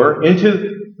speaking to her,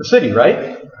 into the city,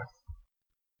 right?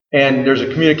 And there's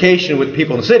a communication with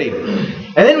people in the city.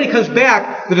 And then when he comes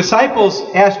back, the disciples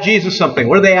ask Jesus something.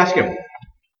 What do they ask him?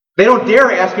 They don't dare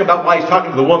ask him about why he's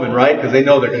talking to the woman, right? Because they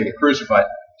know they're going to get crucified.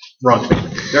 Wrong thing.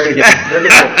 They're going to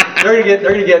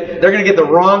get the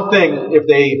wrong thing if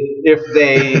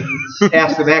they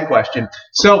ask them that question.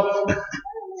 So,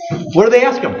 what do they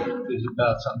ask him? Is it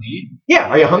about something to eat? Yeah,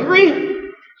 are you hungry?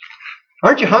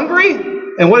 Aren't you hungry?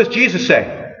 And what does Jesus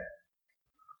say?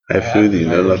 I have food that you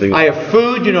know nothing. I have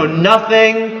food you know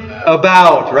nothing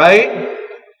about, right?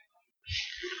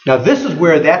 Now this is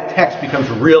where that text becomes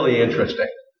really interesting.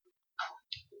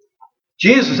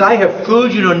 Jesus says, I have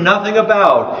food you know nothing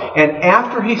about. And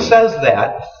after he says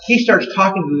that, he starts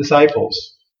talking to the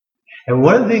disciples. And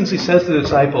one of the things he says to the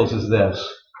disciples is this.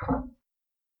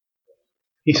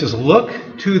 He says, look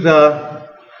to the,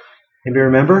 anybody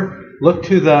remember? Look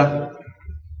to the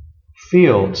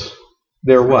fields.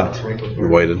 They're what?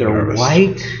 White at the They're harvest.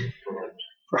 white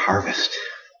for harvest.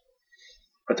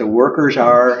 But the workers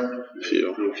are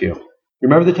Few. few. You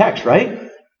remember the text, right?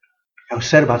 I was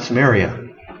said about Samaria.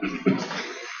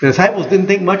 The disciples didn't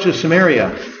think much of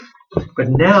Samaria. But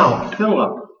now,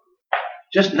 Philip,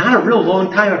 just not a real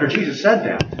long time after Jesus said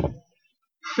that,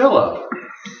 Philip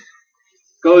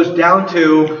goes down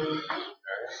to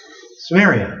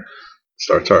Samaria.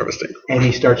 Starts harvesting. And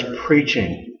he starts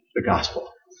preaching the gospel.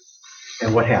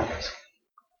 And what happens?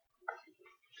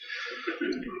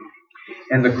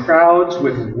 And the crowds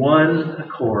with one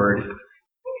accord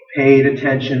paid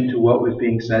attention to what was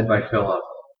being said by Philip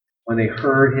when they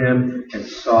heard him and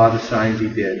saw the signs he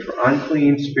did. For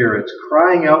unclean spirits,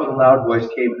 crying out with a loud voice,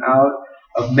 came out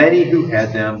of many who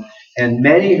had them, and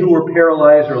many who were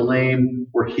paralyzed or lame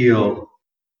were healed.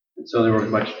 And so there was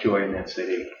much joy in that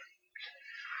city.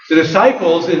 The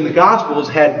disciples in the Gospels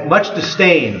had much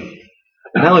disdain.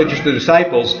 Not only just the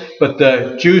disciples, but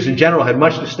the Jews in general had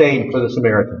much disdain for the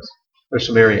Samaritans, or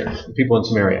Samaritans, the people in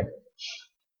Samaria.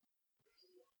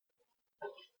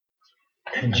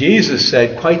 And Jesus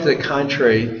said, quite to the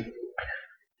contrary,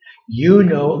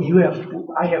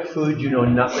 I have food you know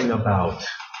nothing about.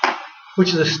 Which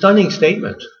is a stunning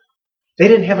statement. They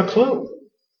didn't have a clue.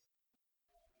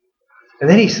 And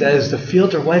then he says, the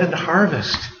fields are white unto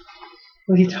harvest.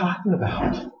 What are you talking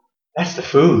about? That's the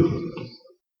food.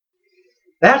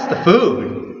 That's the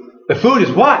food. The food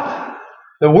is what?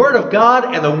 The Word of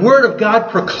God, and the Word of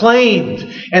God proclaimed.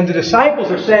 And the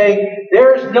disciples are saying,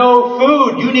 there's no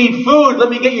food. You need food. Let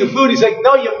me get you food. He's like,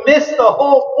 no, you missed the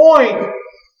whole point.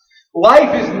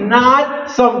 Life is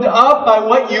not summed up by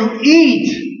what you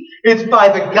eat. It's by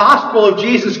the gospel of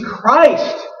Jesus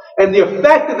Christ. And the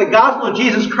effect that the gospel of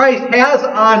Jesus Christ has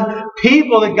on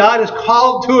people that God has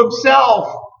called to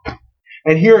himself.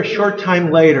 And here a short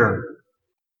time later,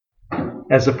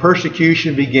 as the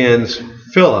persecution begins,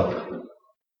 Philip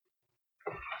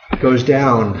goes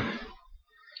down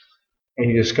and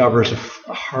he discovers a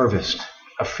harvest,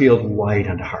 a field white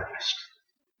unto harvest.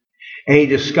 And he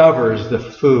discovers the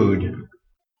food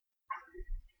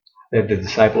that the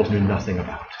disciples knew nothing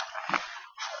about.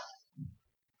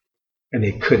 And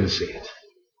they couldn't see it.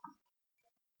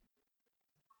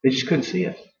 They just couldn't see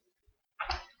it.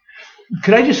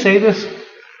 Could I just say this?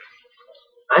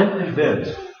 I'm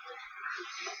convinced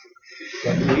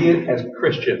that we as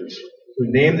Christians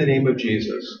who name the name of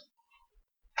Jesus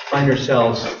find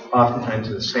ourselves oftentimes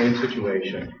in the same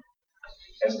situation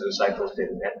as the disciples did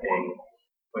that day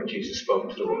when Jesus spoke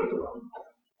to the woman at the well.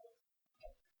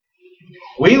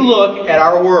 We look at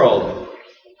our world,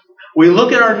 we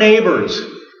look at our neighbors,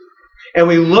 and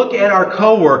we look at our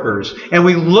coworkers, and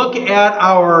we look at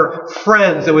our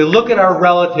friends, and we look at our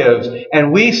relatives,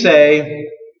 and we say,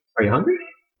 are you hungry?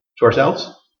 To ourselves.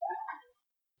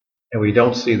 and we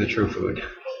don't see the true food.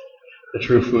 The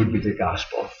true food be the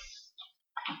gospel.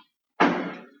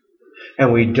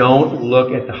 And we don't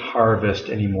look at the harvest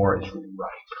anymore. It's ripe.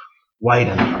 White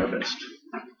on the harvest.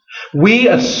 We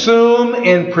assume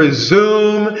and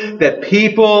presume that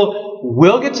people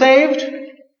will get saved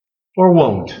or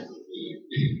won't.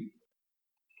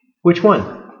 Which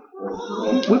one?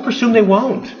 We presume they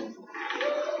won't.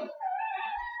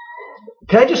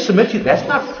 Can I just submit to you, that's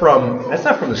not from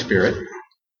the Spirit.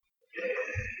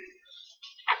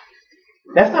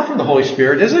 That's not from the Holy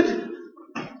Spirit, is it?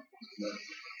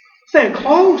 It's not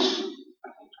close.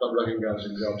 It's not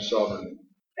recognizing God's sovereignty.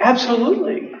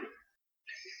 Absolutely.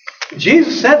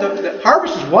 Jesus said the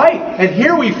harvest is white, and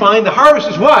here we find the harvest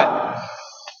is what?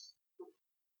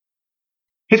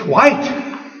 It's white.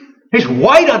 It's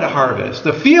white on the harvest.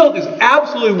 The field is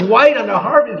absolutely white on the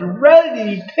harvest. It's ready to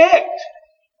be picked.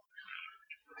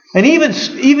 And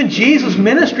even Jesus'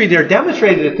 ministry there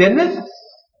demonstrated it, didn't it?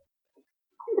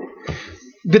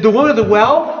 Did the woman at the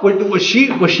well, was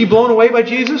she blown away by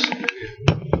Jesus?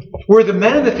 Were the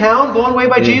men in the town blown away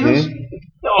by Jesus?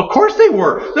 No, of course they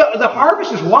were. The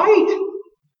harvest is white.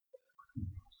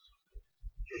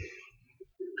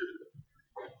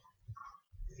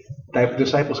 The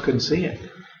disciples couldn't see it.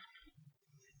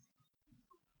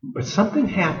 But something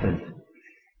happened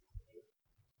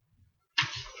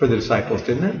for the disciples,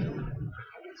 didn't it?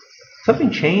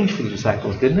 Something changed for the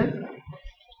disciples, didn't it?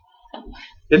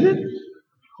 Didn't it?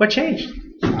 What changed?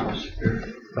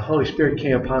 The Holy Spirit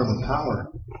came upon them with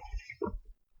power.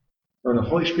 When the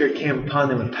Holy Spirit came upon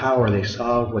them with power, they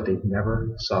saw what they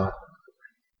never saw.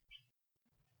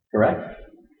 Correct?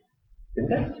 Didn't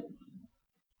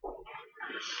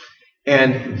they?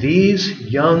 And these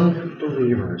young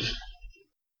believers,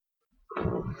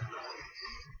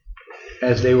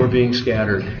 as they were being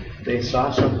scattered, they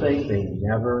saw something they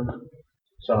never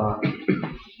saw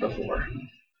before.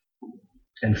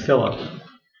 And Philip,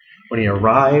 when he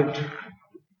arrived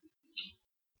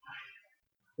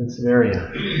in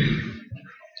Samaria,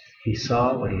 he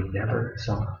saw what he never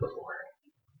saw before.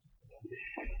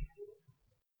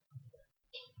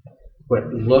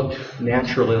 What looked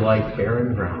naturally like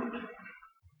barren ground.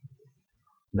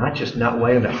 Not just not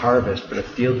white into harvest, but a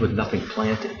field with nothing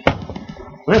planted.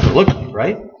 What does it look like,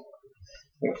 right?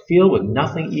 Like a field with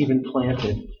nothing even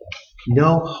planted.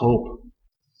 No hope.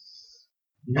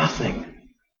 Nothing.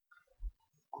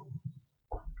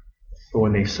 But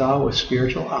when they saw with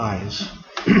spiritual eyes,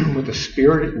 with the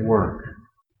Spirit at work,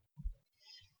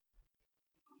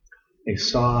 they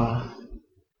saw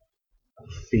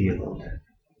a field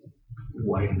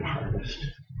white in harvest.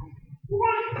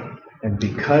 And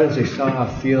because they saw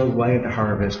a field white in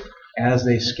harvest, as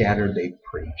they scattered, they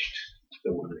preached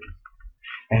the word.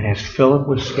 And as Philip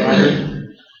was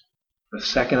scattered, the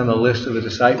second on the list of the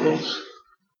disciples,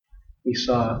 he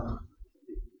saw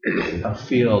a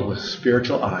field with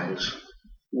spiritual eyes,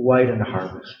 white in the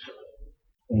harvest.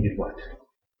 And he did what?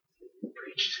 He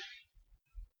preached.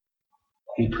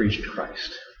 He preached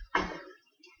Christ.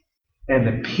 And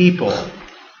the people,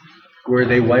 were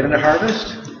they white in the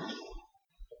harvest?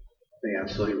 They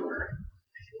absolutely were.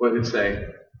 What did it say?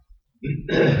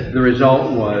 The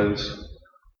result was,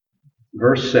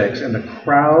 verse 6, and the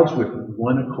crowds with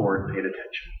one accord paid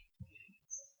attention.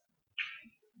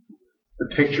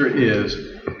 The picture is,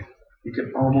 you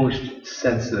can almost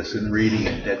sense this in reading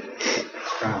it, that the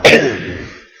crowd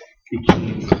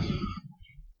became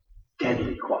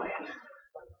deadly quiet.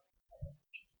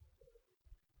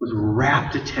 With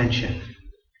rapt attention,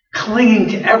 clinging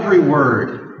to every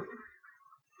word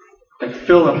that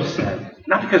Philip said.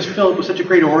 Not because Philip was such a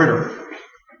great orator,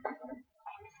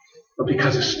 but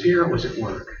because the Spirit was at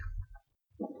work.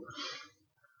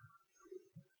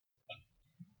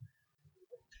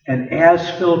 And as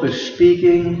Philip is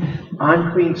speaking,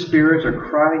 unclean spirits are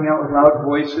crying out with loud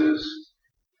voices.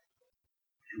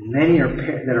 Many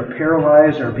that are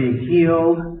paralyzed are being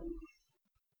healed.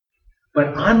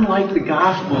 But unlike the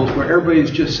Gospels, where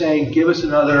everybody's just saying, give us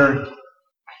another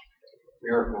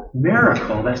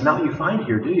miracle, that's not what you find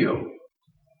here, do you?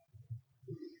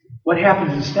 What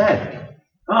happens instead?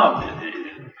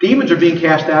 Demons are being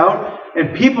cast out,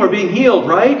 and people are being healed,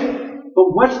 right?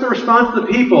 But what's the response of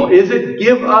the people? Is it,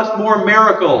 give us more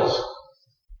miracles?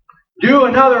 Do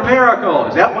another miracle.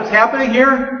 Is that what's happening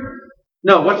here?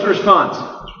 No, what's the response?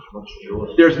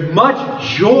 There's much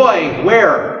joy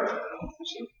where?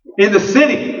 In the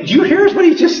city. Did you hear what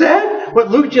he just said? What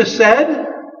Luke just said?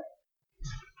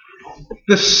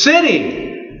 The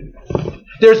city.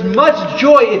 There's much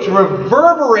joy. It's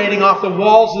reverberating off the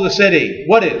walls of the city.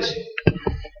 What is?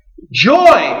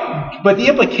 Joy. But the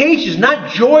implication is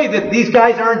not joy that these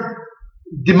guys aren't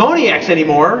demoniacs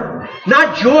anymore.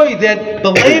 Not joy that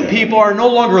the lame people are no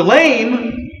longer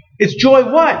lame. It's joy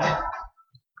what?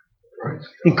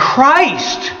 In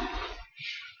Christ.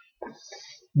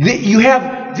 You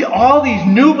have all these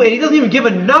new, and he doesn't even give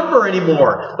a number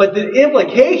anymore. But the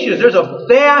implication is there's a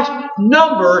vast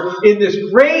number in this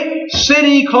great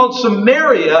city called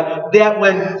Samaria that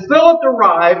when Philip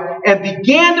arrived and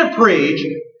began to preach,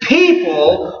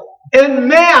 people en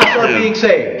masse are being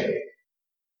saved.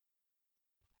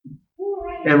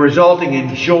 And resulting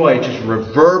in joy just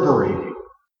reverberating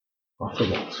off the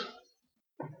walls.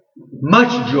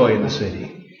 Much joy in the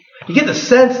city. You get the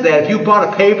sense that if you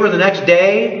bought a paper the next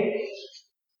day,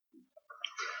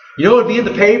 you know what would be in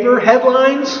the paper?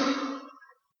 Headlines?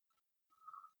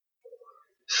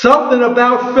 Something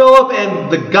about Philip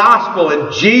and the gospel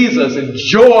and Jesus and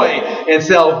joy and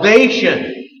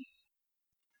salvation.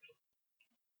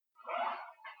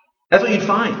 That's what you'd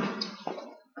find.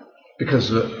 Because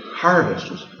the harvest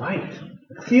was white.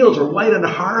 The fields are white on the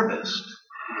harvest.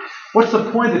 What's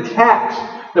the point of the text?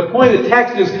 The point of the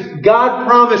text is God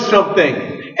promised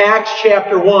something. Acts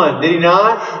chapter 1. Did He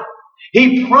not?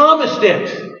 He promised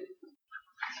it.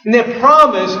 And that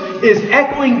promise is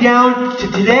echoing down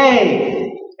to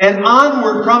today and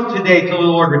onward from today till the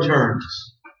Lord returns.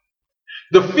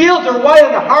 The fields are white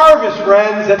on the harvest,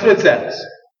 friends. That's what it says.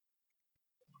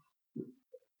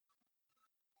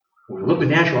 When we look with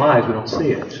natural eyes, we don't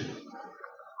see it.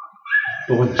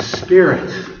 But when the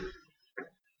Spirit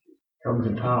comes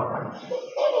in power,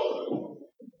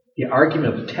 the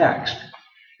argument of the text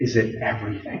is that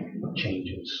everything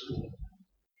changes.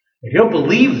 If you don't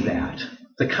believe that,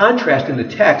 the contrast in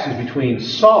the text is between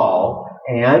Saul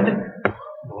and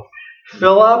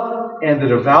Philip and the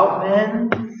devout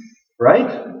men,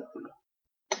 right?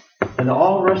 And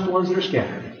all the rest of the ones that are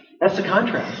scattered. That's the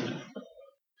contrast.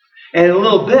 And in a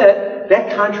little bit,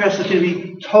 that contrast is going to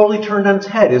be totally turned on its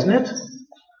head, isn't it?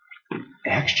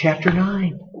 Acts chapter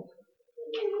 9.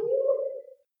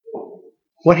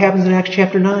 What happens in Acts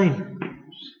chapter 9?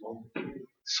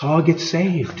 Saul gets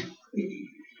saved.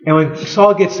 And when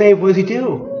Saul gets saved, what does he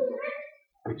do?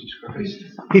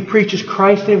 He preaches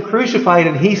Christ and Him crucified,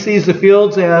 and he sees the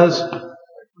fields as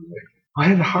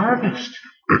white in the harvest.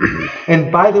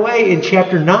 And by the way, in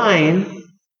chapter 9,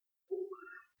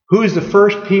 who is the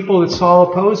first people that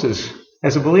Saul opposes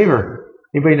as a believer?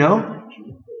 Anybody know?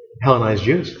 Hellenized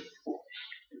Jews.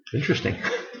 Interesting.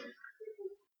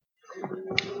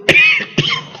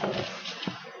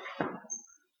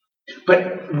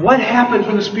 But what happens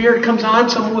when the Spirit comes on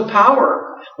someone with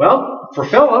power? Well, for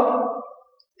Philip,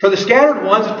 for the scattered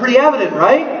ones, it's pretty evident,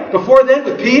 right? Before then,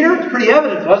 with Peter, it's pretty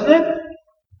evident, wasn't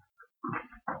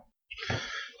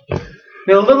it?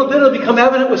 In a little bit, it'll become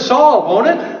evident with Saul, won't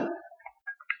it?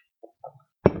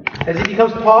 As he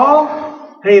becomes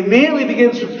Paul, and he immediately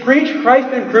begins to preach Christ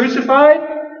and crucified.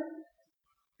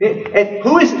 And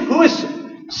who is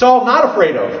Saul not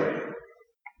afraid of?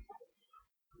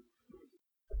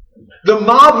 The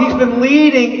mob he's been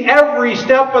leading every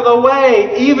step of the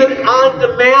way, even on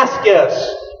Damascus.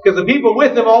 Because the people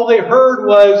with him, all they heard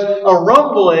was a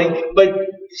rumbling, but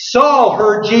Saul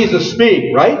heard Jesus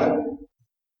speak, right?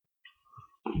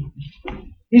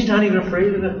 He's not even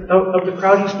afraid of the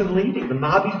crowd he's been leading, the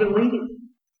mob he's been leading.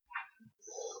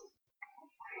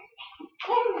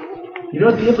 You know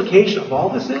what the implication of all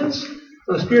this is?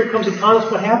 When the Spirit comes upon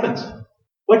us, what happens?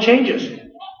 What changes?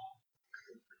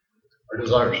 Our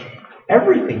desires.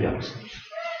 Everything does.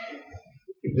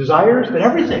 Desires, but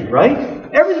everything, right?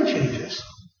 Everything changes.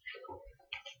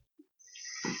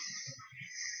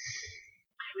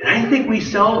 And I think we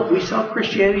sell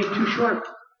Christianity too short.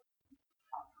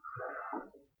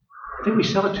 I think we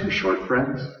sell it too short,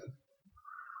 friends.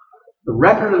 The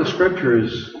record of the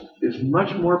Scriptures is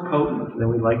much more potent than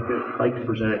we like to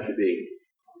present it to be.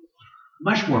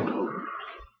 Much more potent.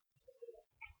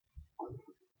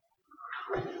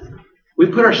 We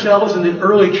put ourselves in the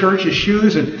early church's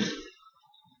shoes and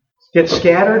get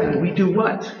scattered, and we do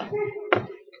what?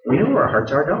 We know where our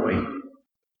hearts are, don't we?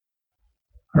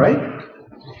 Right?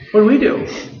 What do?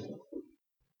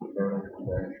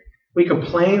 We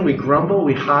complain, we grumble,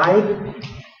 we hide.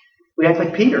 We act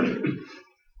like Peter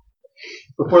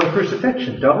before the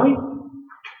crucifixion, don't we?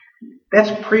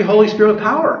 That's pre-Holy Spirit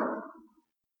power.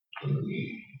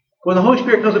 When the Holy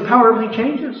Spirit comes with power, everything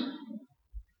changes.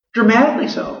 Dramatically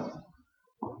so.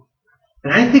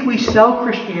 And I think we sell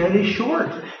Christianity short.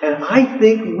 And I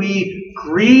think we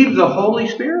grieve the Holy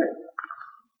Spirit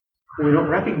when we don't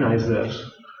recognize this.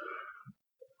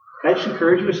 Can I just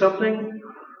encourage you with something?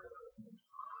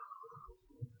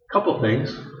 A couple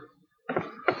things.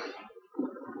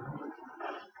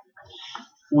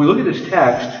 When we look at this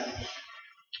text,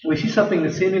 we see something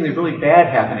that's seemingly really bad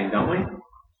happening, don't we?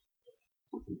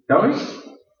 Don't we?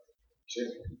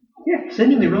 Yeah,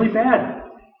 seemingly really bad.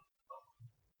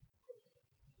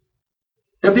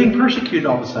 They're being persecuted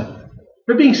all of a sudden.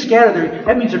 They're being scattered.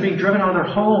 That means they're being driven out of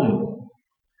their home.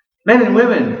 Men and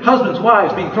women, husbands,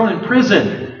 wives, being thrown in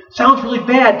prison. Sounds really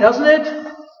bad, doesn't it?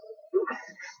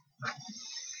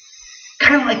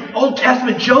 Kind of like Old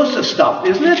Testament Joseph stuff,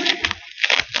 isn't it?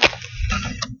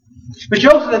 But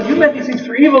Joseph said, you meant these things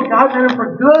for evil, God meant them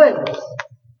for good.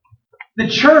 The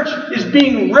church is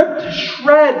being ripped to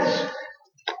shreds.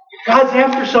 God's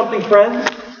after something, friends.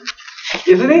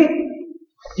 Isn't He?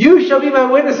 You shall be my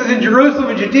witnesses in Jerusalem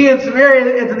and Judea and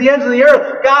Samaria and to the ends of the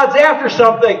earth. God's after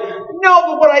something. No,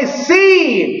 but what I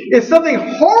see is something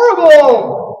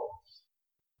horrible.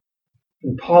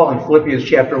 And Paul in Philippians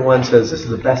chapter 1 says this is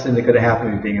the best thing that could have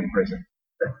happened to being in prison.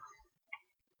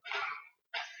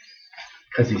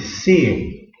 Because he's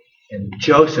seeing, and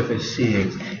Joseph is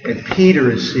seeing, and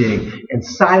Peter is seeing, and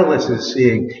Silas is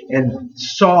seeing, and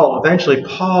Saul, eventually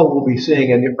Paul will be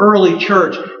seeing, and the early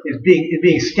church is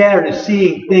being scattered, is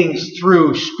seeing things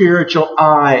through spiritual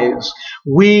eyes.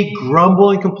 We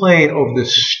grumble and complain over the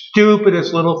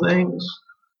stupidest little things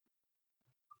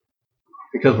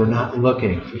because we're not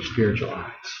looking through spiritual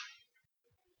eyes.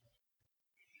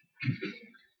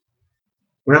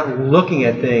 We're not looking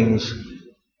at things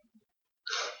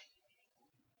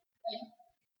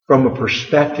from a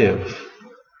perspective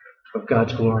of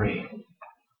God's glory.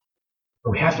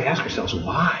 But we have to ask ourselves,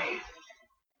 why?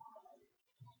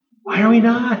 Why are we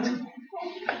not?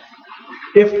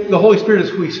 If the Holy Spirit is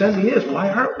who He says He is, why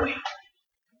aren't we?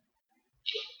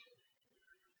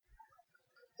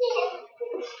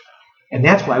 And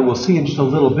that's why we'll see in just a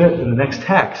little bit in the next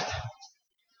text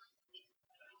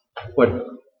what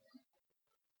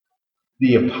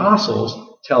the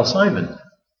apostles tell Simon.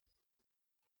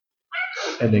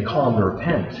 And they call him to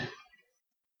repent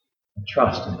and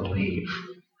trust and believe.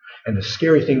 And the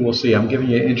scary thing we'll see, I'm giving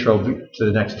you an intro to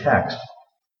the next text.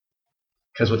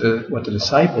 Because what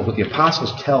the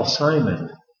apostles tell Simon,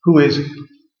 who is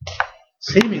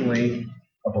seemingly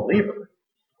a believer.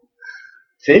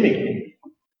 Seemingly.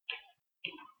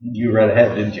 You read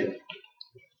ahead, didn't you?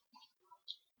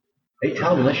 They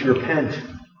tell him, unless you repent,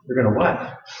 you're going to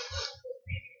what?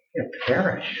 You're going to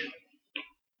perish.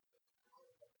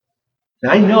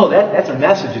 Now I know that's a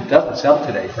message that doesn't sell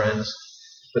today, friends.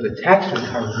 But the texts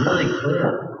are really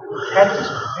clear. The text is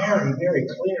very, very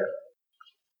clear.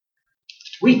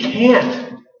 We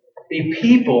can't be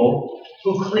people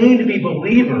who claim to be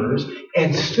believers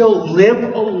and still live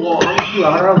along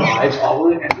throughout our lives all the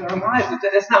way into our lives.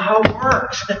 That's not how it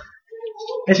works.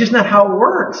 It's just not how it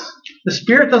works. The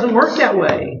Spirit doesn't work that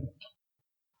way.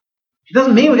 It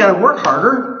doesn't mean we got to work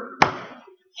harder.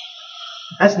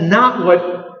 That's not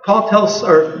what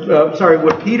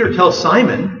what Peter tells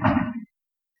Simon.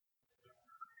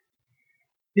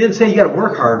 He didn't say you got to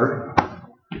work harder.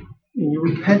 You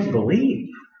repent and believe.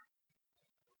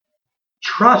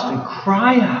 Trust and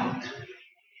cry out.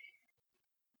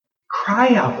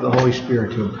 Cry out for the Holy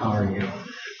Spirit to empower you.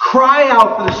 Cry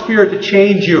out for the Spirit to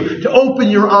change you, to open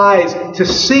your eyes, to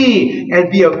see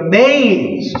and be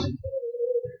amazed.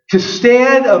 To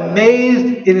stand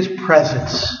amazed in His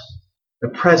presence. The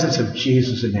presence of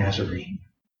Jesus the Nazarene.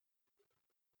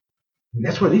 And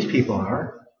that's where these people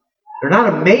are. They're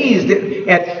not amazed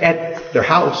at their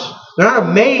house. They're not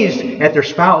amazed at their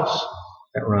spouse.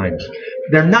 That rhymes.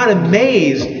 They're not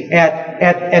amazed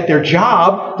at their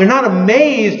job. They're not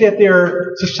amazed at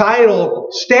their societal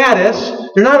status.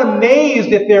 They're not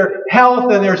amazed at their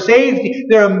health and their safety.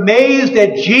 They're amazed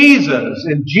at Jesus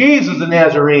and Jesus the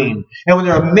Nazarene. And when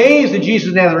they're amazed at Jesus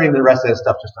the Nazarene, the rest of that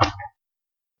stuff just doesn't matter.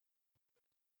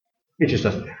 It just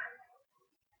doesn't matter.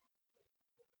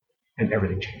 And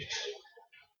everything changes.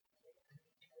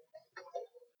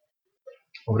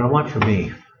 But what I want for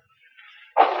me,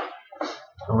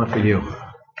 I want for you,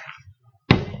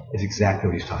 is exactly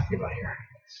what he's talking about here.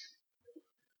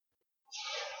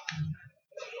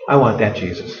 I want that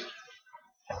Jesus.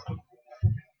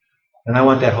 And I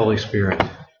want that Holy Spirit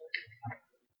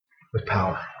with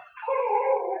power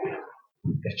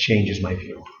that changes my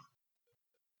view.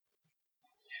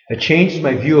 That changes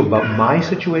my view about my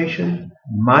situation,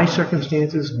 my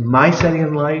circumstances, my setting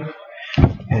in life,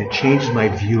 and it changes my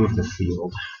view of the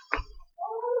field.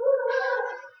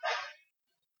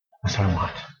 That's what I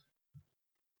want.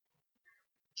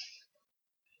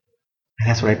 And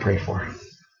that's what I pray for.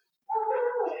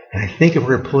 And I think if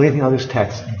we're going to pull anything out of this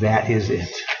text, that is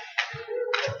it.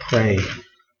 To pray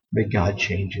that God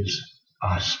changes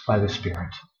us by the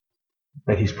Spirit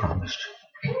that He's promised.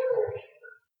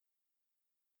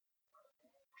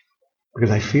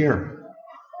 Because I fear.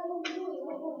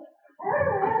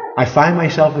 I find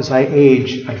myself as I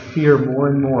age, I fear more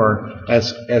and more,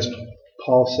 as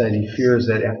Paul said, he fears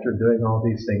that after doing all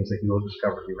these things that he will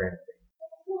discover he ran.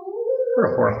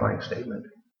 What a horrifying statement.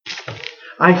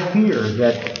 I fear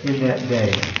that in that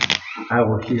day I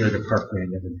will hear, "Depart from me, I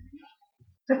never knew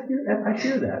you." I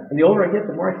fear that. And the older I get,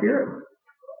 the more I fear it.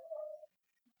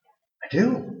 I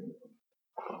do.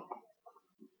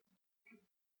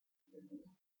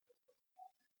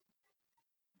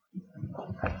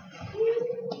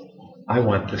 I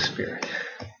want the Spirit.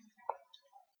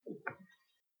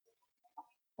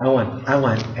 I want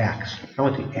Acts. I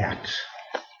want the Acts.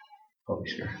 Holy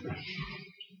Spirit.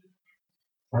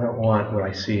 I don't want what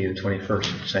I see in the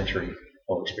 21st century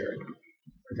Holy Spirit.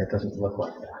 Because that doesn't look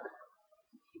like that.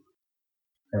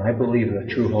 And I believe that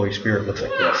the true Holy Spirit looks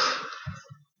like this.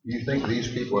 Do you think these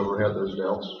people ever had those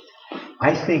doubts?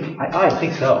 I think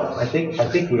so. I think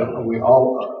we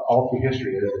all through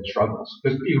history have had struggles.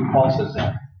 Because even Paul says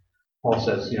that. Paul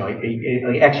says,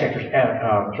 Romans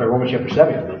chapter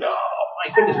 7, like, oh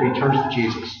my goodness, but he turns to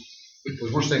Jesus.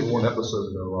 Because we're seeing one episode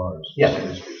in their lives.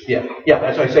 Yeah.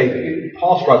 That's why I say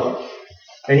Paul struggled.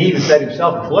 And he even said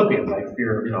himself in Philippians, I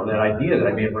fear, that idea that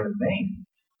I may have run in vain.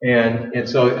 And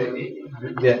so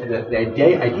the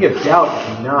idea of doubt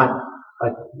is not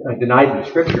denied in the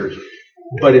Scriptures,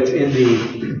 but it's in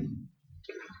the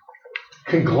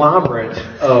conglomerate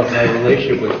of my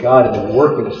relationship with God and the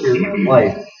work of the Spirit in my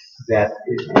life that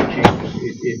it changes.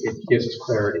 It gives us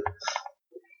clarity.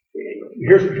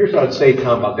 Here's what I would say,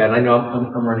 Tom, about that. And I know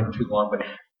I'm running too long, but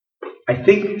I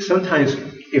think sometimes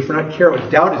if we're not careful,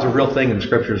 doubt is a real thing in the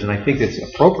Scriptures, and I think it's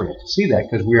appropriate to see that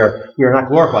because we are not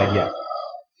glorified yet.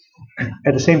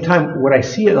 At the same time, what I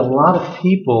see is a lot of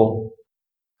people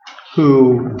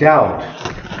who doubt.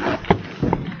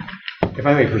 If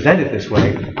I may present it this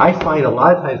way, I find a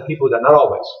lot of times people that, not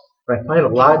always, but I find a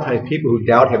lot of times people who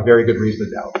doubt have very good reason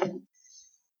to doubt.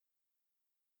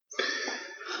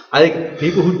 I think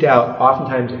people who doubt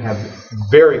oftentimes have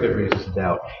very good reasons to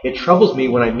doubt. It troubles me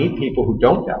when I meet people who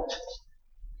don't doubt.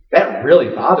 That really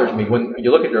bothers me when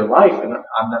you look at their life, and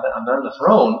I'm not on the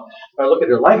throne, but I look at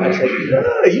their life and I say,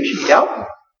 you should be doubting.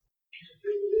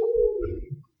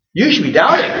 You should be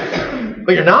doubting,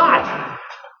 but you're not.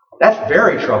 That's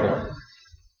very troubling.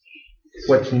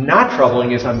 What's not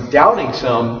troubling is I'm doubting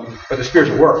some, but the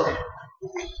Spirit's at work.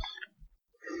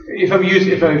 If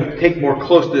I take more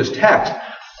close to this text,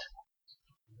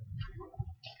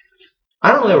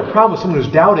 I don't really have a problem with someone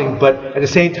who's doubting, but at the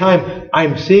same time,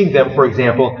 I'm seeing them, for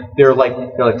example, they're like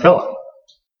Philip.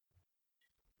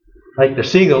 Like they're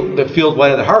seeing the field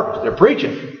white of the harvest. They're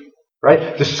preaching.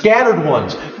 Right? The scattered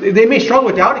ones. They may struggle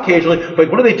with doubt occasionally, but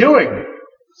what are they doing?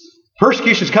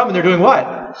 Persecution's coming, they're doing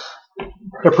what?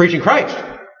 They're preaching Christ.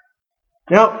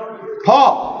 Now,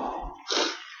 Paul,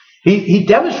 he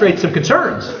demonstrates some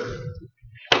concerns.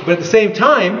 But at the same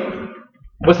time,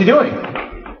 what's he doing?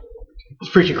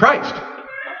 He's preaching Christ.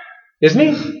 Isn't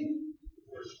he?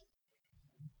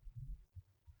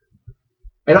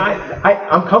 And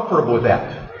I'm comfortable with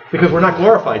that. Because we're not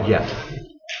glorified yet.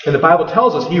 And the Bible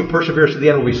tells us, he who perseveres to the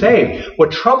end will be saved.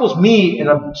 What troubles me, and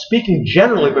I'm speaking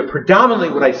generally, but predominantly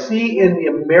what I see in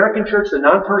the American church, the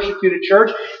non-persecuted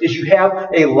church, is you have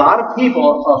a lot of people,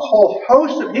 a whole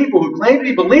host of people who claim to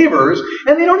be believers,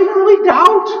 and they don't even really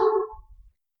doubt.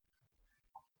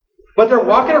 But they're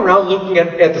walking around looking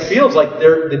at the fields like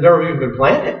they've never even been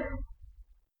planted.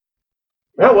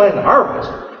 They're not waiting to harvest.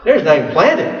 They're just not even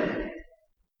planted. And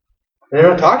they're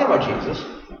not talking about Jesus.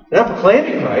 They're not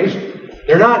proclaiming Christ.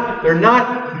 They're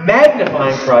not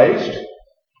magnifying Christ.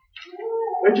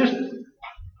 They're just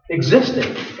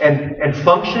existing and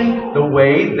functioning the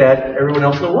way that everyone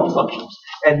else in the world functions.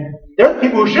 And they're the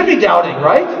people who should be doubting,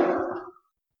 right?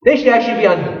 They should actually be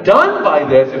undone by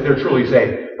this if they're truly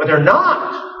saved. But they're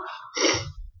not.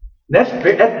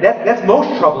 That's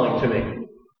most troubling to me.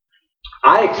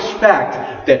 I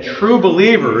expect that true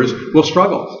believers will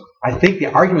struggle. I think the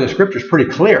argument of the Scripture is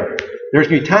pretty clear. There's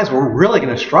going to be times where we're really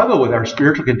going to struggle with our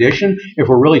spiritual condition if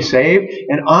we're really saved,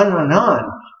 and on and on.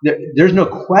 There's no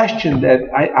question that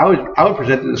I would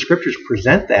present that the Scriptures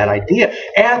present that idea.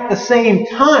 At the same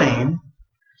time,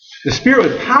 the Spirit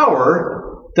with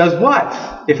power does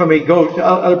what? If I may go to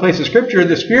other places of Scripture, if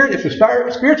the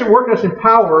Spirit's at work in us in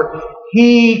power,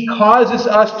 He causes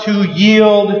us to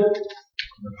yield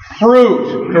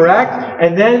fruit, correct?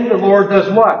 And then the Lord does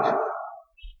what?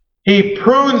 He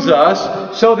prunes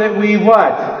us so that we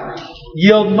what?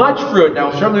 Yield much fruit.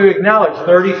 Now, certainly we acknowledge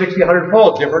 30, 60, 100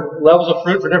 fold, different levels of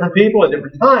fruit for different people at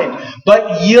different times.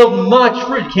 But yield much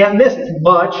fruit. You can't miss it. It's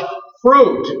much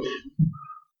fruit.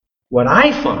 What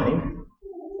I find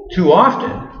too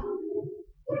often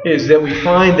is that we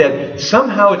find that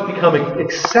somehow it's becoming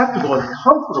acceptable and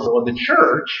comfortable in the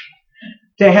church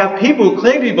to have people who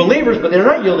claim to be believers, but they're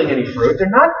not yielding any fruit. They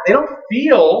don't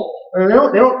feel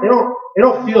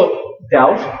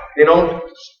doubt. They're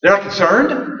not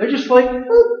concerned. They're just like, and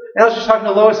I was just talking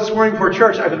to Lois this morning before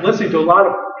church. I've been listening to a lot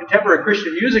of contemporary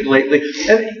Christian music lately,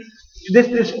 and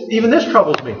even this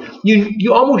troubles me.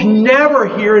 You almost never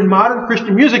hear in modern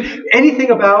Christian music anything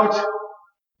about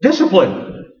discipline.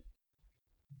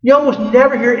 You almost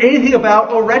never hear anything about,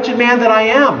 oh, wretched man that I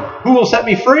am, who will set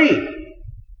me free?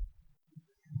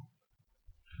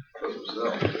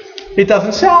 It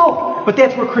doesn't sell. But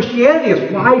that's where Christianity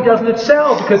is. Why doesn't it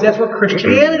sell? Because that's where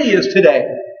Christianity is today.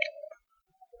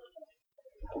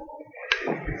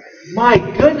 My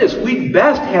goodness, we'd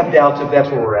best have doubts if that's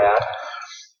where we're at.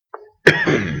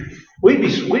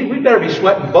 We'd better be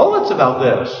sweating bullets about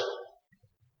this.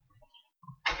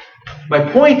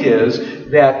 My point is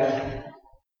that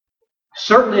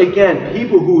certainly, again,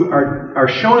 people who are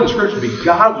shown in the Scripture to be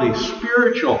godly,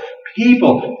 spiritual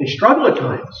people, they struggle at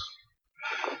times.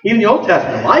 Even the Old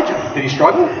Testament, Elijah, did he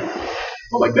struggle?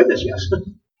 Oh my goodness, yes.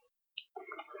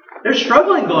 There's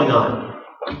struggling going on.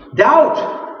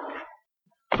 Doubt.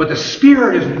 But the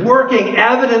Spirit is working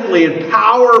evidently and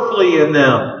powerfully in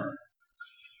them.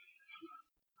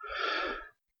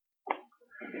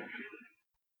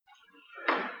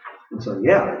 And so,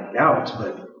 yeah, doubts,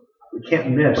 but we can't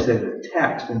miss that the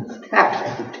text and text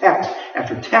after text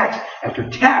after text after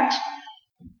text.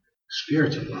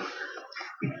 Spirit's at work.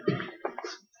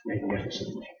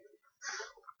 Magnificently.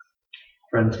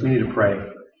 Friends, we need to pray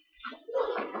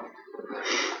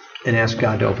and ask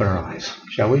God to open our eyes,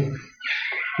 shall we?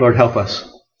 Lord, help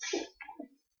us.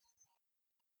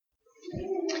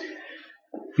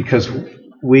 Because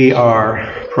we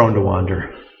are prone to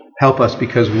wander. Help us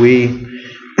because we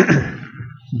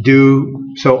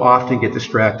do so often get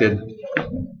distracted.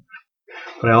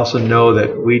 But I also know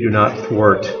that we do not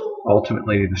thwart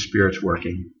ultimately the Spirit's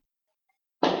working.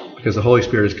 Because the Holy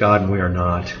Spirit is God and we are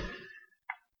not.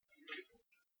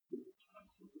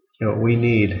 You know what we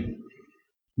need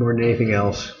more than anything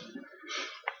else?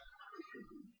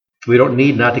 We don't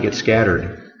need not to get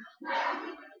scattered.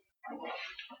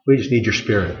 We just need your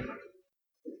Spirit.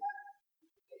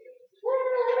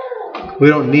 We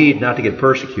don't need not to get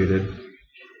persecuted.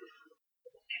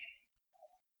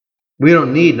 We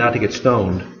don't need not to get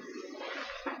stoned.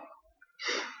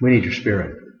 We need your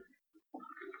Spirit.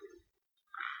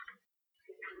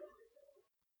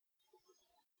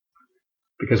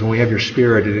 Because when we have your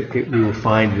Spirit, we will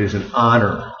find it is an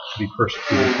honor to be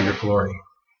persecuted for your glory.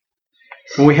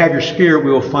 When we have your Spirit,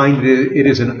 we will find it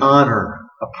is an honor,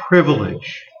 a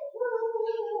privilege,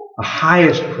 a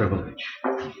highest privilege,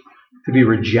 to be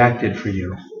rejected for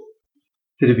you,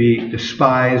 to be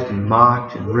despised and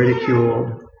mocked and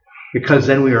ridiculed, because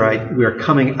then we are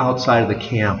coming outside of the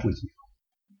camp with you.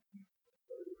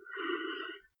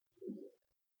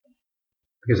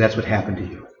 Because that's what happened to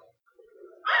you.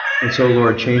 And so,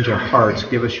 Lord, change our hearts.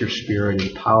 Give us your Spirit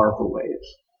in powerful ways.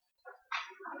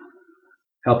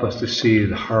 Help us to see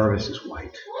the harvest is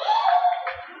white.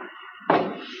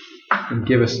 And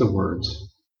give us the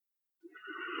words.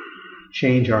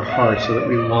 Change our hearts so that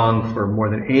we long for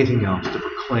more than anything else to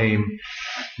proclaim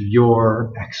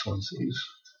your excellencies.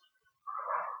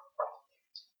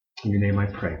 In your name I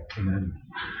pray. Amen.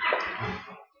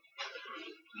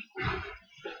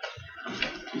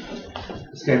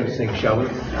 Stand and sing, shall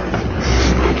we?